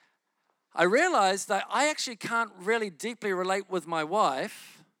I realized that I actually can't really deeply relate with my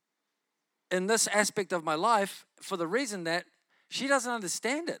wife in this aspect of my life for the reason that she doesn't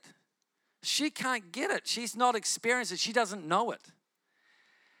understand it. She can't get it. She's not experienced it. She doesn't know it.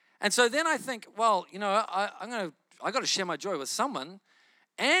 And so then I think, well, I got to share my joy with someone.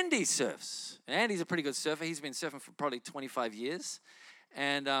 Andy surfs. Andy's a pretty good surfer. He's been surfing for probably 25 years.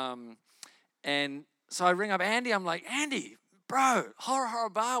 And so I ring up Andy. I'm like, Andy, bro, Horror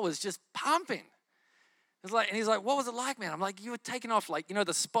Bar was just pumping. It's like, and he's like, what was it like, man? I'm like, you were taking off, like,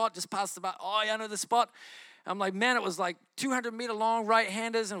 the spot just past the bar. Oh, yeah, I know the spot. I'm like, man, it was like 200-meter long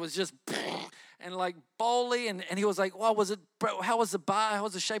right-handers, and it was just, and like bowly. And he was like, well, how was the bar? How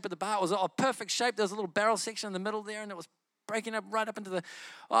was the shape of the bar? It was a perfect shape. There was a little barrel section in the middle there, and it was breaking up right up into it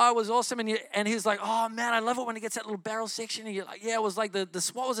was awesome. And he was like, oh, man, I love it when it gets that little barrel section. And you're like, yeah, it was like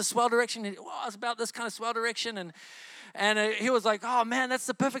what was the swell direction? And, oh, it's about this kind of swell direction. And he was like, oh, man, that's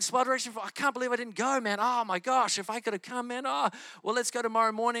the perfect swell direction. I can't believe I didn't go, man. Oh, my gosh, if I could have come, man. Oh, well, let's go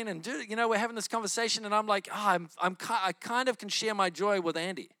tomorrow morning and do it. We're having this conversation. And I'm like, I kind of can share my joy with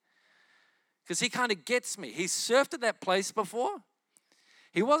Andy because he kind of gets me. He surfed at that place before.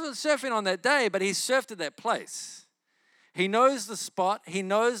 He wasn't surfing on that day, but he surfed at that place. He knows the spot. He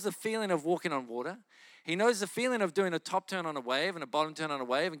knows the feeling of walking on water. He knows the feeling of doing a top turn on a wave and a bottom turn on a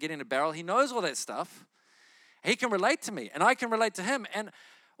wave and getting a barrel. He knows all that stuff. He can relate to me, and I can relate to him. And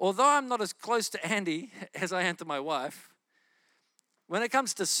although I'm not as close to Andy as I am to my wife, when it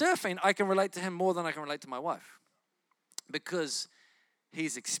comes to surfing, I can relate to him more than I can relate to my wife because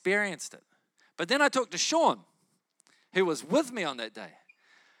he's experienced it. But then I talked to Sean, who was with me on that day.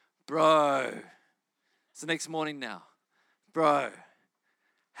 Bro, it's the next morning now. Bro,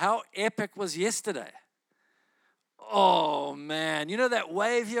 how epic was yesterday? Oh, man. You know that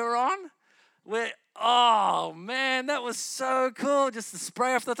wave you're on? Oh, man, that was so cool. Just the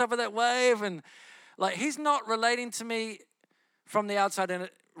spray off the top of that wave. And, like, he's not relating to me from the outside in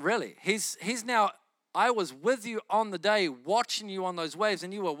it, really. He's now, I was with you on the day, watching you on those waves,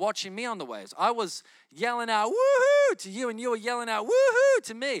 and you were watching me on the waves. I was yelling out, woohoo, to you, and you were yelling out, woohoo,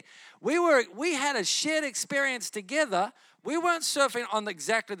 to me. We had a shared experience together. We weren't surfing on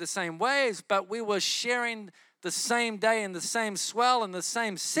exactly the same waves, but we were sharing the same day and the same swell and the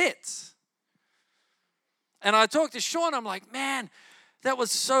same sets. And I talked to Sean, I'm like, man, that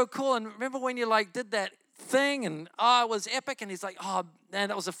was so cool. And remember when you like did that thing and it was epic? And he's like, oh, man,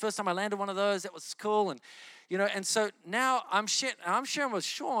 that was the first time I landed one of those. That was cool. And, and so now I'm sharing with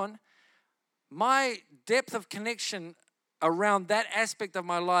Sean my depth of connection around that aspect of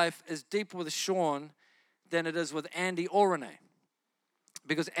my life is deeper with Sean than it is with Andy or Renee.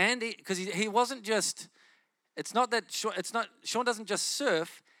 Because he wasn't just, Sean doesn't just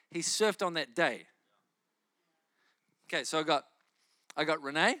surf, he surfed on that day. Okay, so I got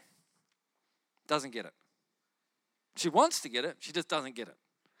Renee, doesn't get it. She wants to get it, she just doesn't get it.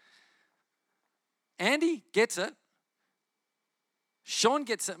 Andy gets it. Sean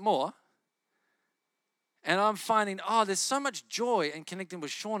gets it more. And I'm finding, there's so much joy in connecting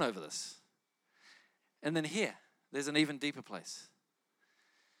with Sean over this. And then here, there's an even deeper place.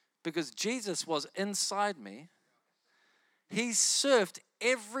 Because Jesus was inside me. He surfed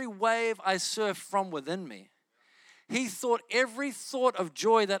every wave I surfed from within me. He thought every thought of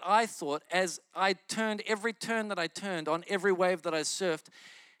joy that I thought as I turned every turn that I turned on every wave that I surfed.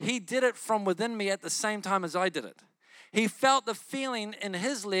 He did it from within me at the same time as I did it. He felt the feeling in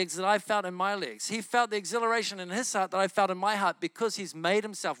his legs that I felt in my legs. He felt the exhilaration in his heart that I felt in my heart because he's made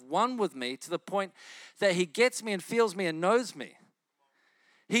himself one with me to the point that he gets me and feels me and knows me.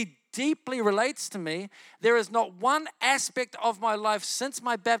 He deeply relates to me. There is not one aspect of my life since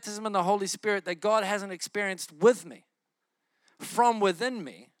my baptism in the Holy Spirit that God hasn't experienced with me, from within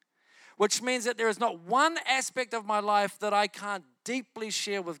me, which means that there is not one aspect of my life that I can't deeply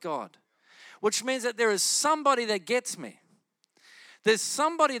share with God, which means that there is somebody that gets me. There's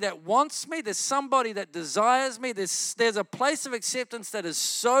somebody that wants me. There's somebody that desires me. There's a place of acceptance that is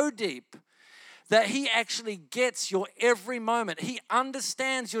so deep that he actually gets your every moment. He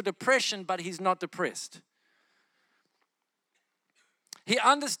understands your depression, but he's not depressed. He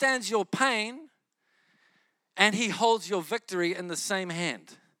understands your pain, and he holds your victory in the same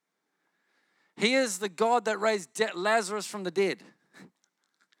hand. He is the God that raised Lazarus from the dead.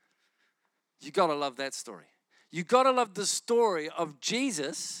 You got to love that story. You got to love the story of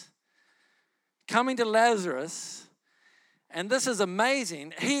Jesus coming to Lazarus, and this is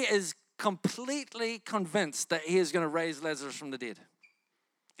amazing. He is completely convinced that he is going to raise Lazarus from the dead.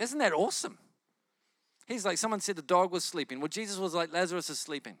 Isn't that awesome? He's like, someone said the dog was sleeping. Well, Jesus was like, Lazarus is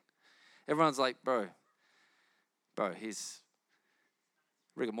sleeping. Everyone's like, bro,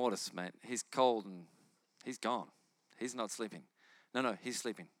 rigor mortis, mate. He's cold and he's gone. He's not sleeping. No, he's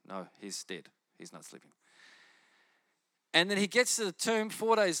sleeping. No, he's dead. He's not sleeping. And then he gets to the tomb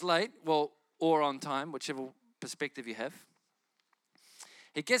 4 days late, well, or on time, whichever perspective you have.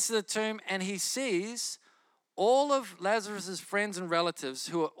 He gets to the tomb and he sees all of Lazarus' friends and relatives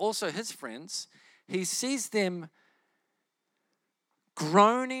who are also his friends. He sees them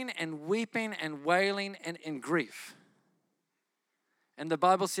groaning and weeping and wailing and in grief. And the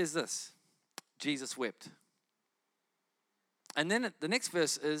Bible says this, Jesus wept. And then the next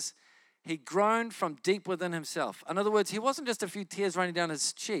verse is, he groaned from deep within himself. In other words, he wasn't just a few tears running down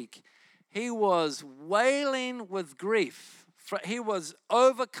his cheek. He was wailing with grief. He was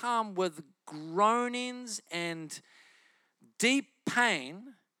overcome with groanings and deep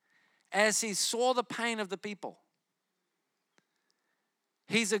pain as he saw the pain of the people.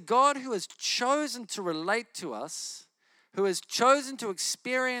 He's a God who has chosen to relate to us, who has chosen to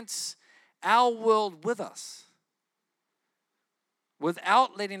experience our world with us,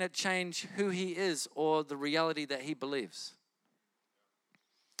 without letting it change who he is or the reality that he believes.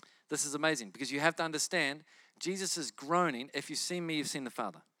 This is amazing because you have to understand, Jesus is groaning. If you've seen me, you've seen the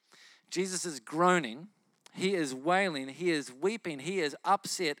Father. Jesus is groaning. He is wailing. He is weeping. He is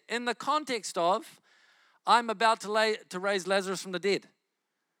upset in the context of, I'm about to raise Lazarus from the dead.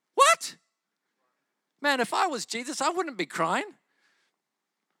 What? Man, if I was Jesus, I wouldn't be crying.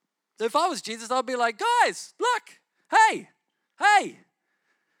 If I was Jesus, I'd be like, guys, look, hey,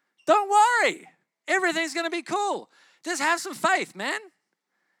 don't worry. Everything's going to be cool. Just have some faith, man.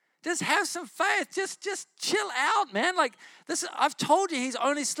 Just have some faith. Just chill out, man. Like this, I've told you he's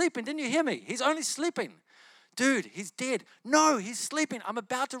only sleeping. Didn't you hear me? He's only sleeping. Dude, he's dead. No, he's sleeping. I'm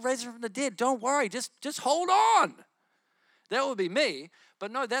about to raise him from the dead. Don't worry. Just hold on. That would be me.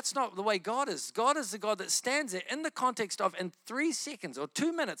 But no, that's not the way God is. God is the God that stands there in the context of, in 3 seconds or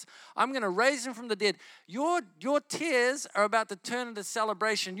 2 minutes, I'm going to raise him from the dead. Your tears are about to turn into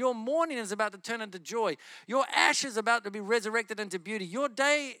celebration. Your mourning is about to turn into joy. Your ash is about to be resurrected into beauty. Your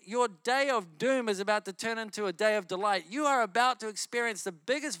day of doom is about to turn into a day of delight. You are about to experience the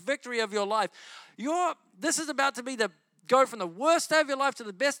biggest victory of your life. This is about to be go from the worst day of your life to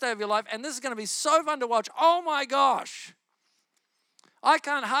the best day of your life, and this is going to be so fun to watch. Oh my gosh. I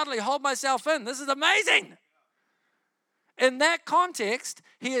can't hardly hold myself in. This is amazing. In that context,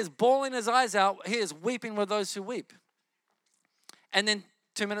 he is bawling his eyes out. He is weeping with those who weep. And then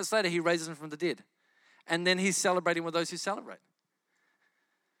 2 minutes later, he raises him from the dead. And then he's celebrating with those who celebrate.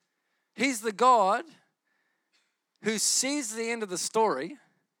 He's the God who sees the end of the story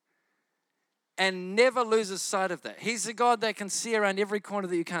and never loses sight of that. He's the God that can see around every corner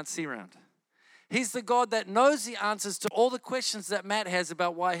that you can't see around. He's the God that knows the answers to all the questions that Matt has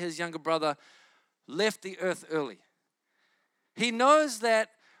about why his younger brother left the earth early. He knows that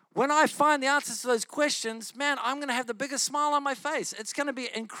when I find the answers to those questions, man, I'm going to have the biggest smile on my face. It's going to be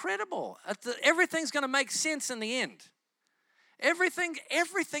incredible. Everything's going to make sense in the end. Everything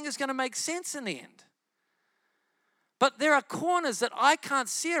is going to make sense in the end. But there are corners that I can't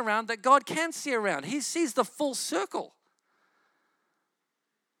see around that God can see around. He sees the full circle.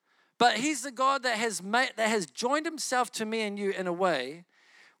 But he's the God that has joined himself to me and you in a way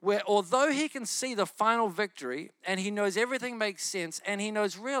where although he can see the final victory and he knows everything makes sense and he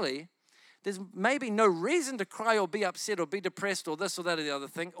knows really there's maybe no reason to cry or be upset or be depressed or this or that or the other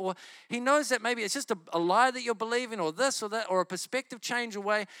thing, or he knows that maybe it's just a lie that you're believing or this or that or a perspective change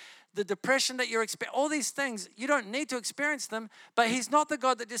away, the depression that you're experiencing, all these things, you don't need to experience them, but he's not the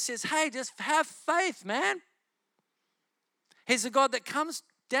God that just says, hey, just have faith, man. He's the God that comes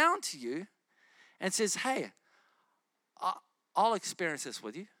down to you and says, hey, I'll experience this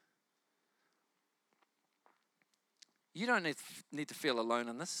with you. You don't need to feel alone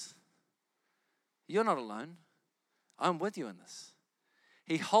in this. You're not alone. I'm with you in this.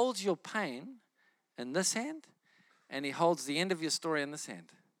 He holds your pain in this hand, and he holds the end of your story in this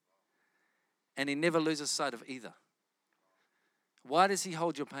hand. And he never loses sight of either. Why does he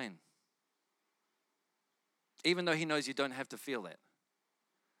hold your pain? Even though he knows you don't have to feel that.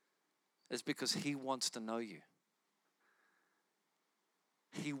 It's because he wants to know you.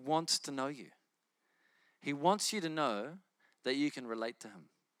 He wants to know you. He wants you to know that you can relate to him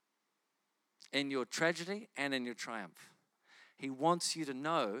in your tragedy and in your triumph. He wants you to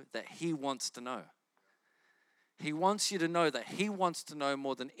know that he wants to know. He wants you to know that he wants to know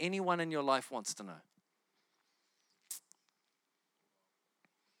more than anyone in your life wants to know.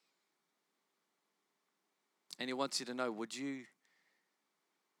 And he wants you to know, would you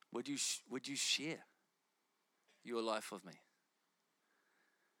share your life with me?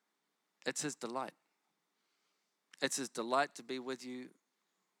 It's his delight. It's his delight to be with you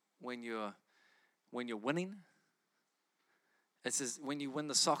when you're winning. It says when you win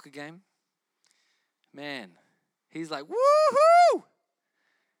the soccer game. Man, he's like, woohoo!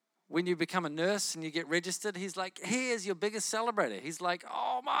 When you become a nurse and you get registered, he's like, he is your biggest celebrator. He's like,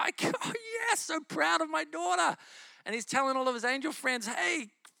 oh my God, yes, so proud of my daughter. And he's telling all of his angel friends,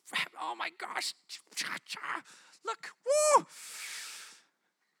 hey, oh my gosh, look, woo!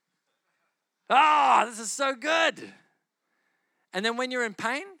 Ah, this is so good. And then when you're in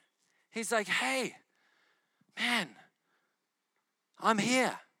pain, he's like, hey, man, I'm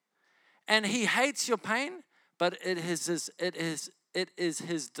here. And he hates your pain, but it is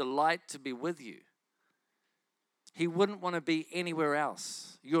his delight to be with you. He wouldn't want to be anywhere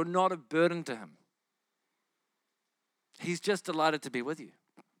else. You're not a burden to him. He's just delighted to be with you.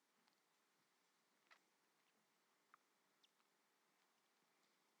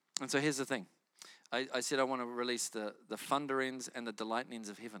 And so here's the thing. I said I want to release the thunderings and the delightnings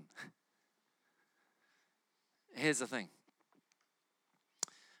of heaven. Here's the thing.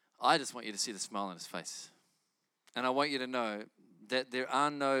 I just want you to see the smile on his face. And I want you to know that there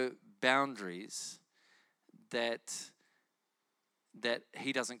are no boundaries that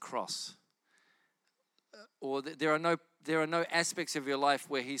he doesn't cross. Or there are no aspects of your life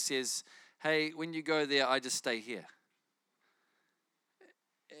where he says, hey, when you go there, I just stay here.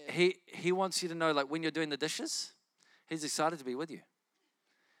 He wants you to know, like when you're doing the dishes, he's excited to be with you.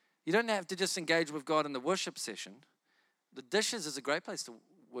 You don't have to just engage with God in the worship session. The dishes is a great place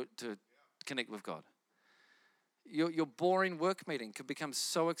to connect with God. Your boring work meeting could become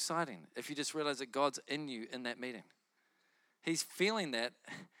so exciting if you just realize that God's in you in that meeting. He's feeling that.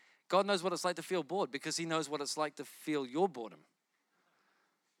 God knows what it's like to feel bored because he knows what it's like to feel your boredom.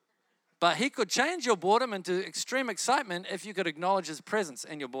 But he could change your boredom into extreme excitement if you could acknowledge his presence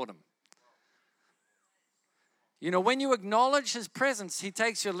in your boredom. You know, when you acknowledge his presence, he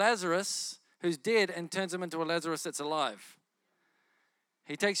takes your Lazarus, who's dead, and turns him into a Lazarus that's alive.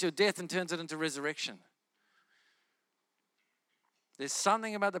 He takes your death and turns it into resurrection. There's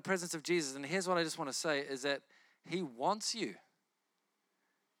something about the presence of Jesus, and here's what I just want to say, is that he wants you.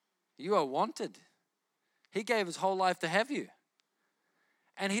 You are wanted. He gave his whole life to have you.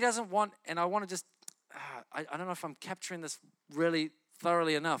 And he doesn't want, and I want to just, I don't know if I'm capturing this really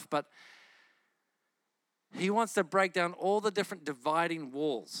thoroughly enough, but he wants to break down all the different dividing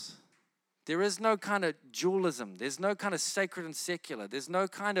walls. There is no kind of dualism. There's no kind of sacred and secular. There's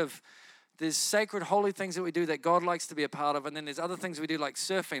sacred, holy things that we do that God likes to be a part of, and then there's other things we do like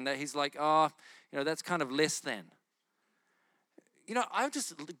surfing that he's like, that's kind of less than.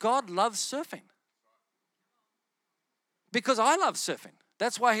 God loves surfing. Because I love surfing.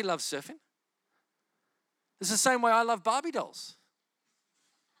 That's why he loves surfing. It's the same way I love Barbie dolls.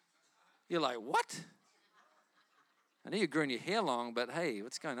 You're like, what? I know you're growing your hair long, but hey,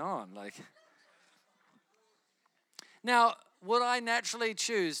 what's going on? Now, would I naturally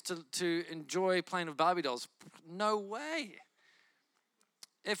choose to enjoy playing with Barbie dolls? No way.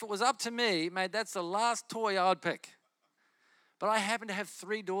 If it was up to me, mate, that's the last toy I would pick. But I happen to have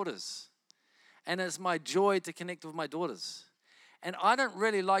 3 daughters, and it's my joy to connect with my daughters. And I don't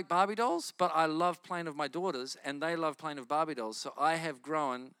really like Barbie dolls, but I love playing with my daughters, and they love playing with Barbie dolls. So I have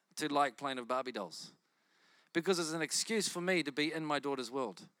grown to like playing with Barbie dolls because it's an excuse for me to be in my daughter's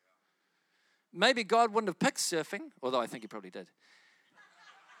world. Maybe God wouldn't have picked surfing, although I think he probably did.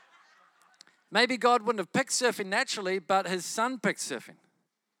 Maybe God wouldn't have picked surfing naturally, but his son picked surfing.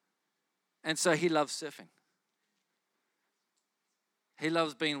 And so he loves surfing. He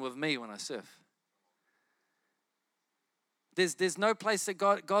loves being with me when I surf. There's no place that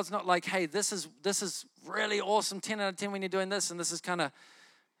God's not like, hey, this is really awesome, 10 out of 10 when you're doing this, and this is kind of,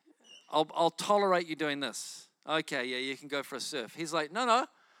 I'll tolerate you doing this. Okay, yeah, you can go for a surf. He's like, no,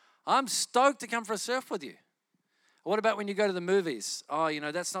 I'm stoked to come for a surf with you. What about when you go to the movies? Oh,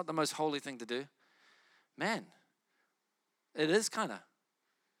 that's not the most holy thing to do. Man, it is kind of.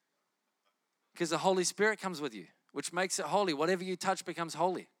 Because the Holy Spirit comes with you, which makes it holy. Whatever you touch becomes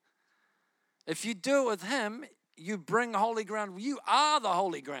holy. If you do it with him, you bring holy ground. You are the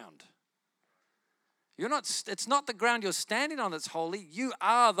holy ground. It's not the ground you're standing on that's holy. You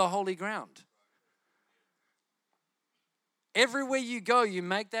are the holy ground. Everywhere you go, you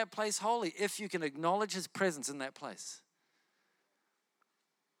make that place holy if you can acknowledge his presence in that place.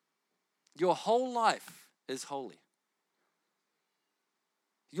 Your whole life is holy.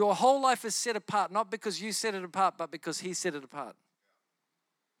 Your whole life is set apart, not because you set it apart, but because he set it apart.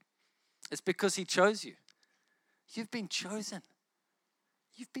 It's because he chose you. You've been chosen.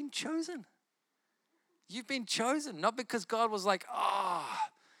 You've been chosen. You've been chosen, not because God was like, I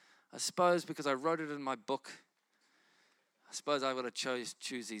suppose because I wrote it in my book. I suppose I've got to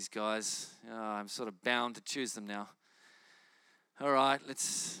choose these guys. I'm sort of bound to choose them now. All right,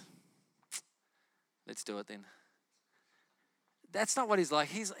 let's do it then. That's not what he's like.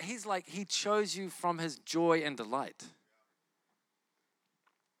 He's like, he chose you from his joy and delight.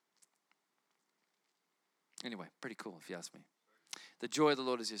 Anyway, pretty cool if you ask me. The joy of the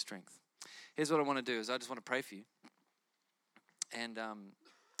Lord is your strength. Here's what I want to do is I just want to pray for you. And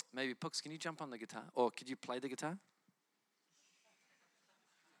maybe, Pooks, can you jump on the guitar? Or could you play the guitar?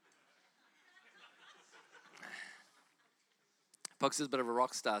 Pooks is a bit of a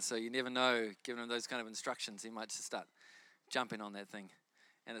rock star, so you never know, giving him those kind of instructions, he might just start jumping on that thing.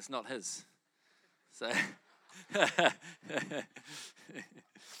 And it's not his. So,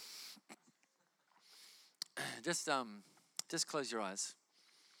 just close your eyes.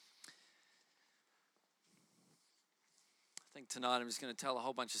 I think tonight I'm just going to tell a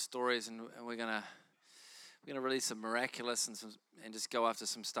whole bunch of stories, and we're going to release some miraculous and just go after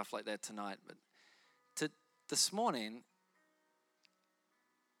some stuff like that tonight. But this morning,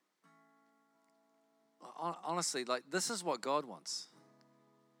 honestly, like, this is what God wants.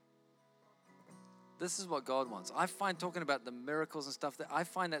 This is what God wants. I find talking about the miracles and stuff, that I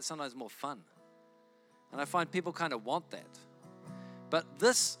find that sometimes more fun. And I find people kind of want that. But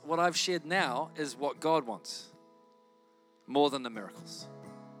this, what I've shared now, is what God wants more than the miracles.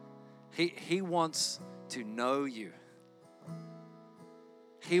 He wants to know you.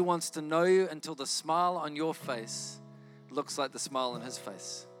 He wants to know you until the smile on your face looks like the smile on his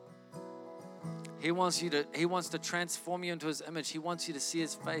face. He wants to transform you into his image. He wants you to see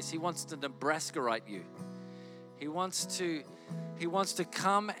his face. He wants to Nebraska-rite you. He wants to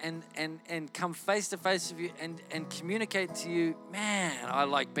come and come face to face with you and communicate to you, man, I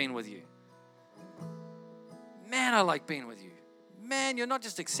like being with you. Man, I like being with you. Man, you're not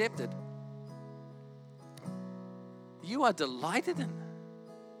just accepted. You are delighted in.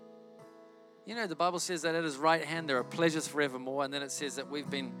 You know, the Bible says that at his right hand there are pleasures forevermore, and then it says that we've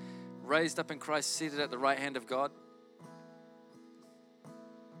been raised up in Christ, seated at the right hand of God.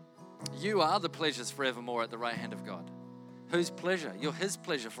 You are the pleasures forevermore at the right hand of God. Whose pleasure? You're his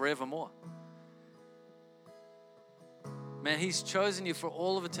pleasure forevermore. Man, he's chosen you for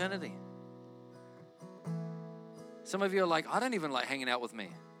all of eternity. Some of you are like, I don't even like hanging out with me.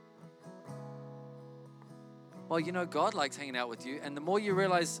 Well, you know, God likes hanging out with you, and the more you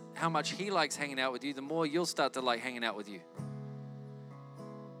realize how much he likes hanging out with you, the more you'll start to like hanging out with you.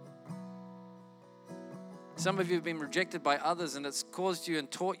 Some of you have been rejected by others, and it's caused you and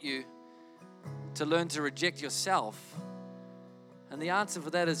taught you to learn to reject yourself. And the answer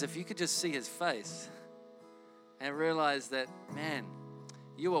for that is if you could just see his face and realize that, man,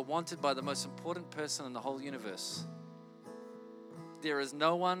 you are wanted by the most important person in the whole universe. There is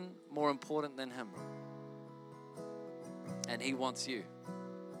no one more important than him. And he wants you.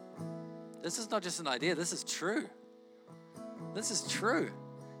 This is not just an idea. This is true. This is true.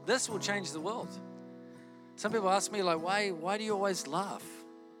 This will change the world. Some people ask me, like, why do you always laugh?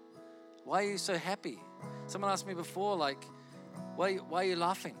 Why are you so happy? Someone asked me before, like, why are you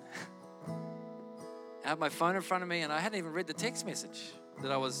laughing? I have my phone in front of me, and I hadn't even read the text message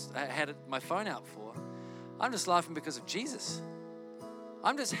that I had my phone out for. I'm just laughing because of Jesus.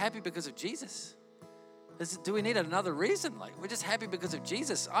 I'm just happy because of Jesus. Do we need another reason? Like, we're just happy because of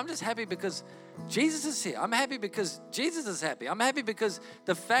Jesus. I'm just happy because Jesus is here. I'm happy because Jesus is happy. I'm happy because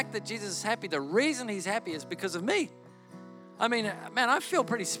the fact that Jesus is happy, the reason he's happy is because of me. I mean, man, I feel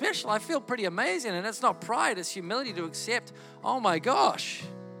pretty special. I feel pretty amazing. And it's not pride, it's humility to accept, oh my gosh,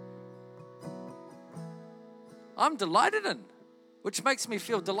 I'm delighted in, which makes me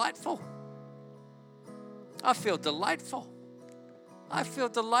feel delightful. I feel delightful. I feel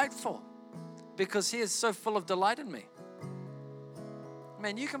delightful because he is so full of delight in me.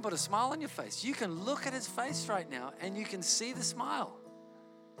 Man, you can put a smile on your face. You can look at his face right now and you can see the smile.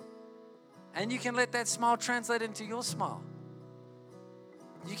 And you can let that smile translate into your smile.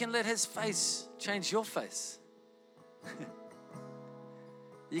 You can let his face change your face.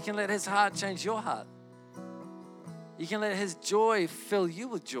 You can let his heart change your heart. You can let his joy fill you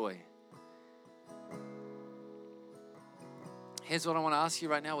with joy. Here's what I want to ask you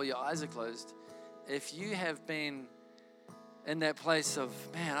right now while your eyes are closed. If you have been in that place of,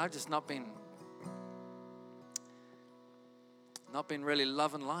 man, I've just not been really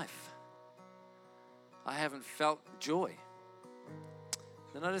loving life. I haven't felt joy.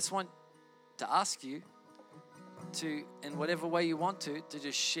 Then I just want to ask you to, in whatever way you want to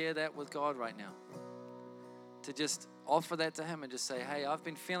just share that with God right now. To just offer that to him and just say, hey, I've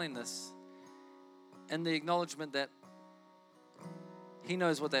been feeling this. And the acknowledgement that he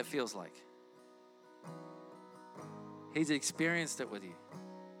knows what that feels like. He's experienced it with you.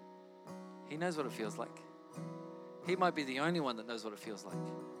 He knows what it feels like. He might be the only one that knows what it feels like.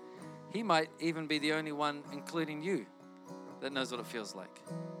 He might even be the only one, including you, that knows what it feels like.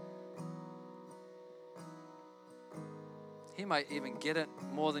 He might even get it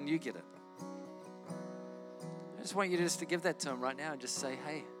more than you get it. I just want you just to give that to him right now and just say,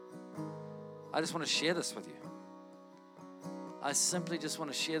 hey, I just want to share this with you. I simply just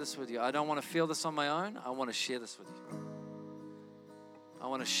want to share this with you. I don't want to feel this on my own. I want to share this with you. I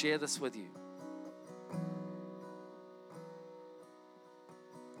want to share this with you.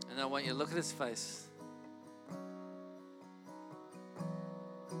 And I want you to look at his face.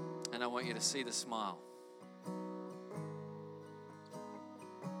 And I want you to see the smile.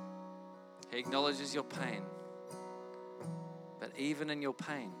 He acknowledges your pain. But even in your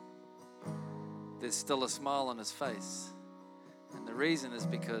pain, there's still a smile on his face. And the reason is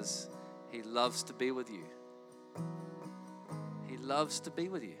because he loves to be with you. He loves to be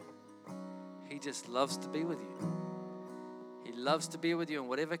with you. He just loves to be with you. He loves to be with you in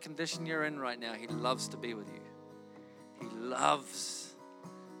whatever condition you're in right now. He loves to be with you. He loves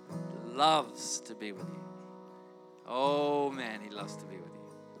to be with you. Oh man, he loves to be with you.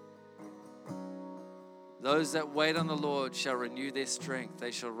 Those that wait on the Lord shall renew their strength.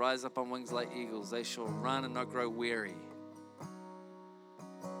 They shall rise up on wings like eagles. They shall run and not grow weary.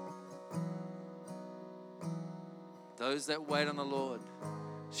 Those that wait on the Lord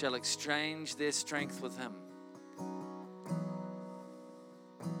shall exchange their strength with him.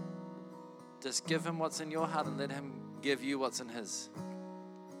 Just give him what's in your heart and let him give you what's in his.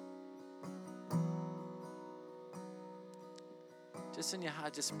 Just in your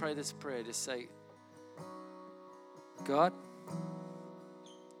heart, just pray this prayer. Just say, God,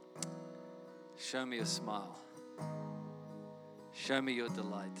 show me your smile. Show me your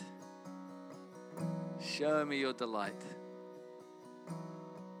delight. Show me your delight.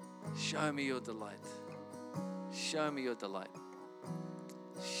 Show me your delight. Show me your delight.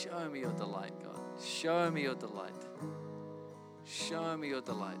 Show me your delight, God. Show me your delight. Show me your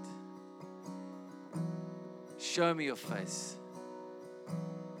delight. Show me your face.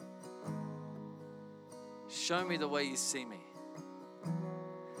 Show me the way you see me.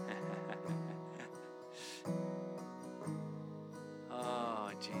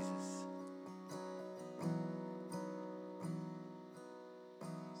 Oh, Jesus.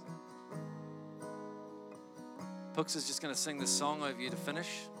 Pooks is just going to sing this song over you to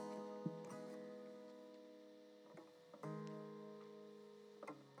finish.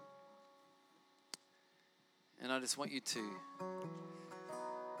 And I just want you to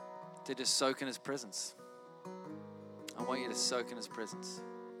just soak in his presence. I want you to soak in his presence.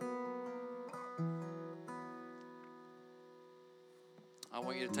 I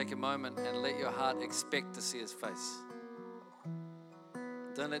want you to take a moment and let your heart expect to see his face.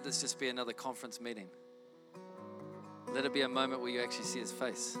 Don't let this just be another conference meeting. Let it be a moment where you actually see his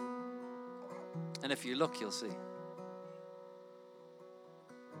face. And if you look, you'll see.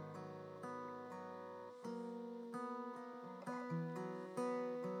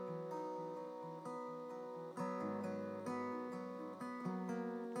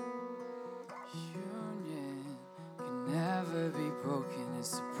 Union can never be broken.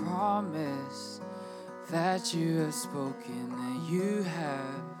 It's a promise that you have spoken, that you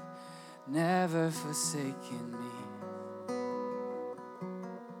have never forsaken me.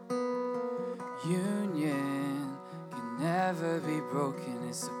 Union can never be broken.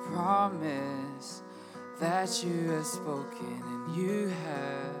 It's a promise that you have spoken, and you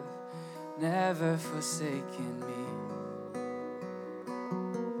have never forsaken me.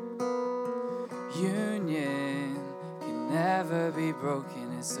 Union can never be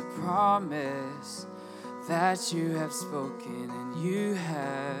broken. It's a promise that you have spoken, and you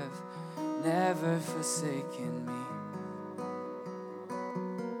have never forsaken me.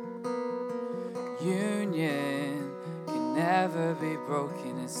 Union can never be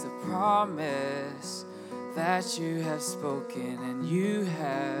broken. It's the promise that you have spoken, and you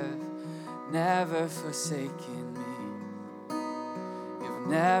have never forsaken me. You've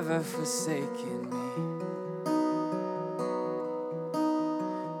never forsaken me.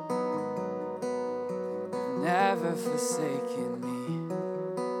 You've never forsaken me.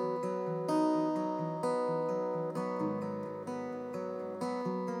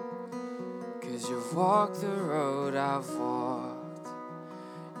 You've walked the road I've walked.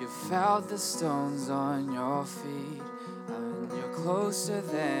 You've felt the stones on your feet. And you're closer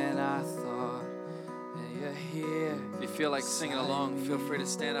than I thought. And you're here. If you feel like singing along, feel free to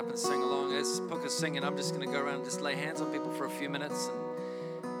stand up and sing along. As Pook is singing, I'm just going to go around and just lay hands on people for a few minutes.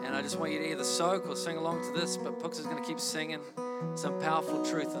 And I I just want you to either soak or sing along to this, but Pooks is going to keep singing some powerful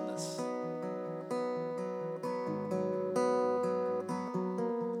truth in this.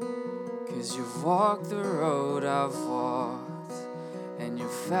 Cause you've walked the road I've walked, and you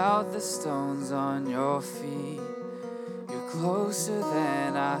felt the stones on your feet. You're closer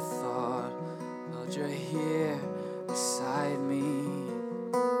than I thought, Lord, you're here beside me.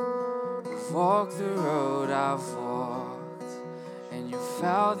 You've walked the road I've walked, and you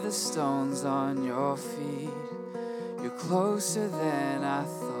felt the stones on your feet. You're closer than I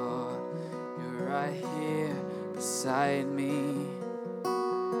thought, you're right here beside me.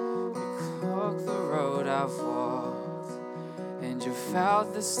 Walk the road I've walked, and you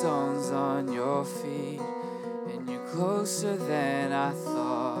felt the stones on your feet, and you're closer than I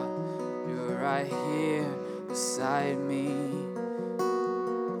thought, you're right here beside me.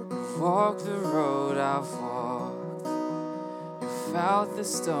 You've walked the road I've walked, you felt the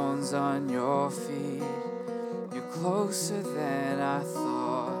stones on your feet, you're closer than I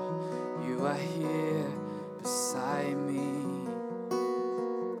thought, you are here beside me.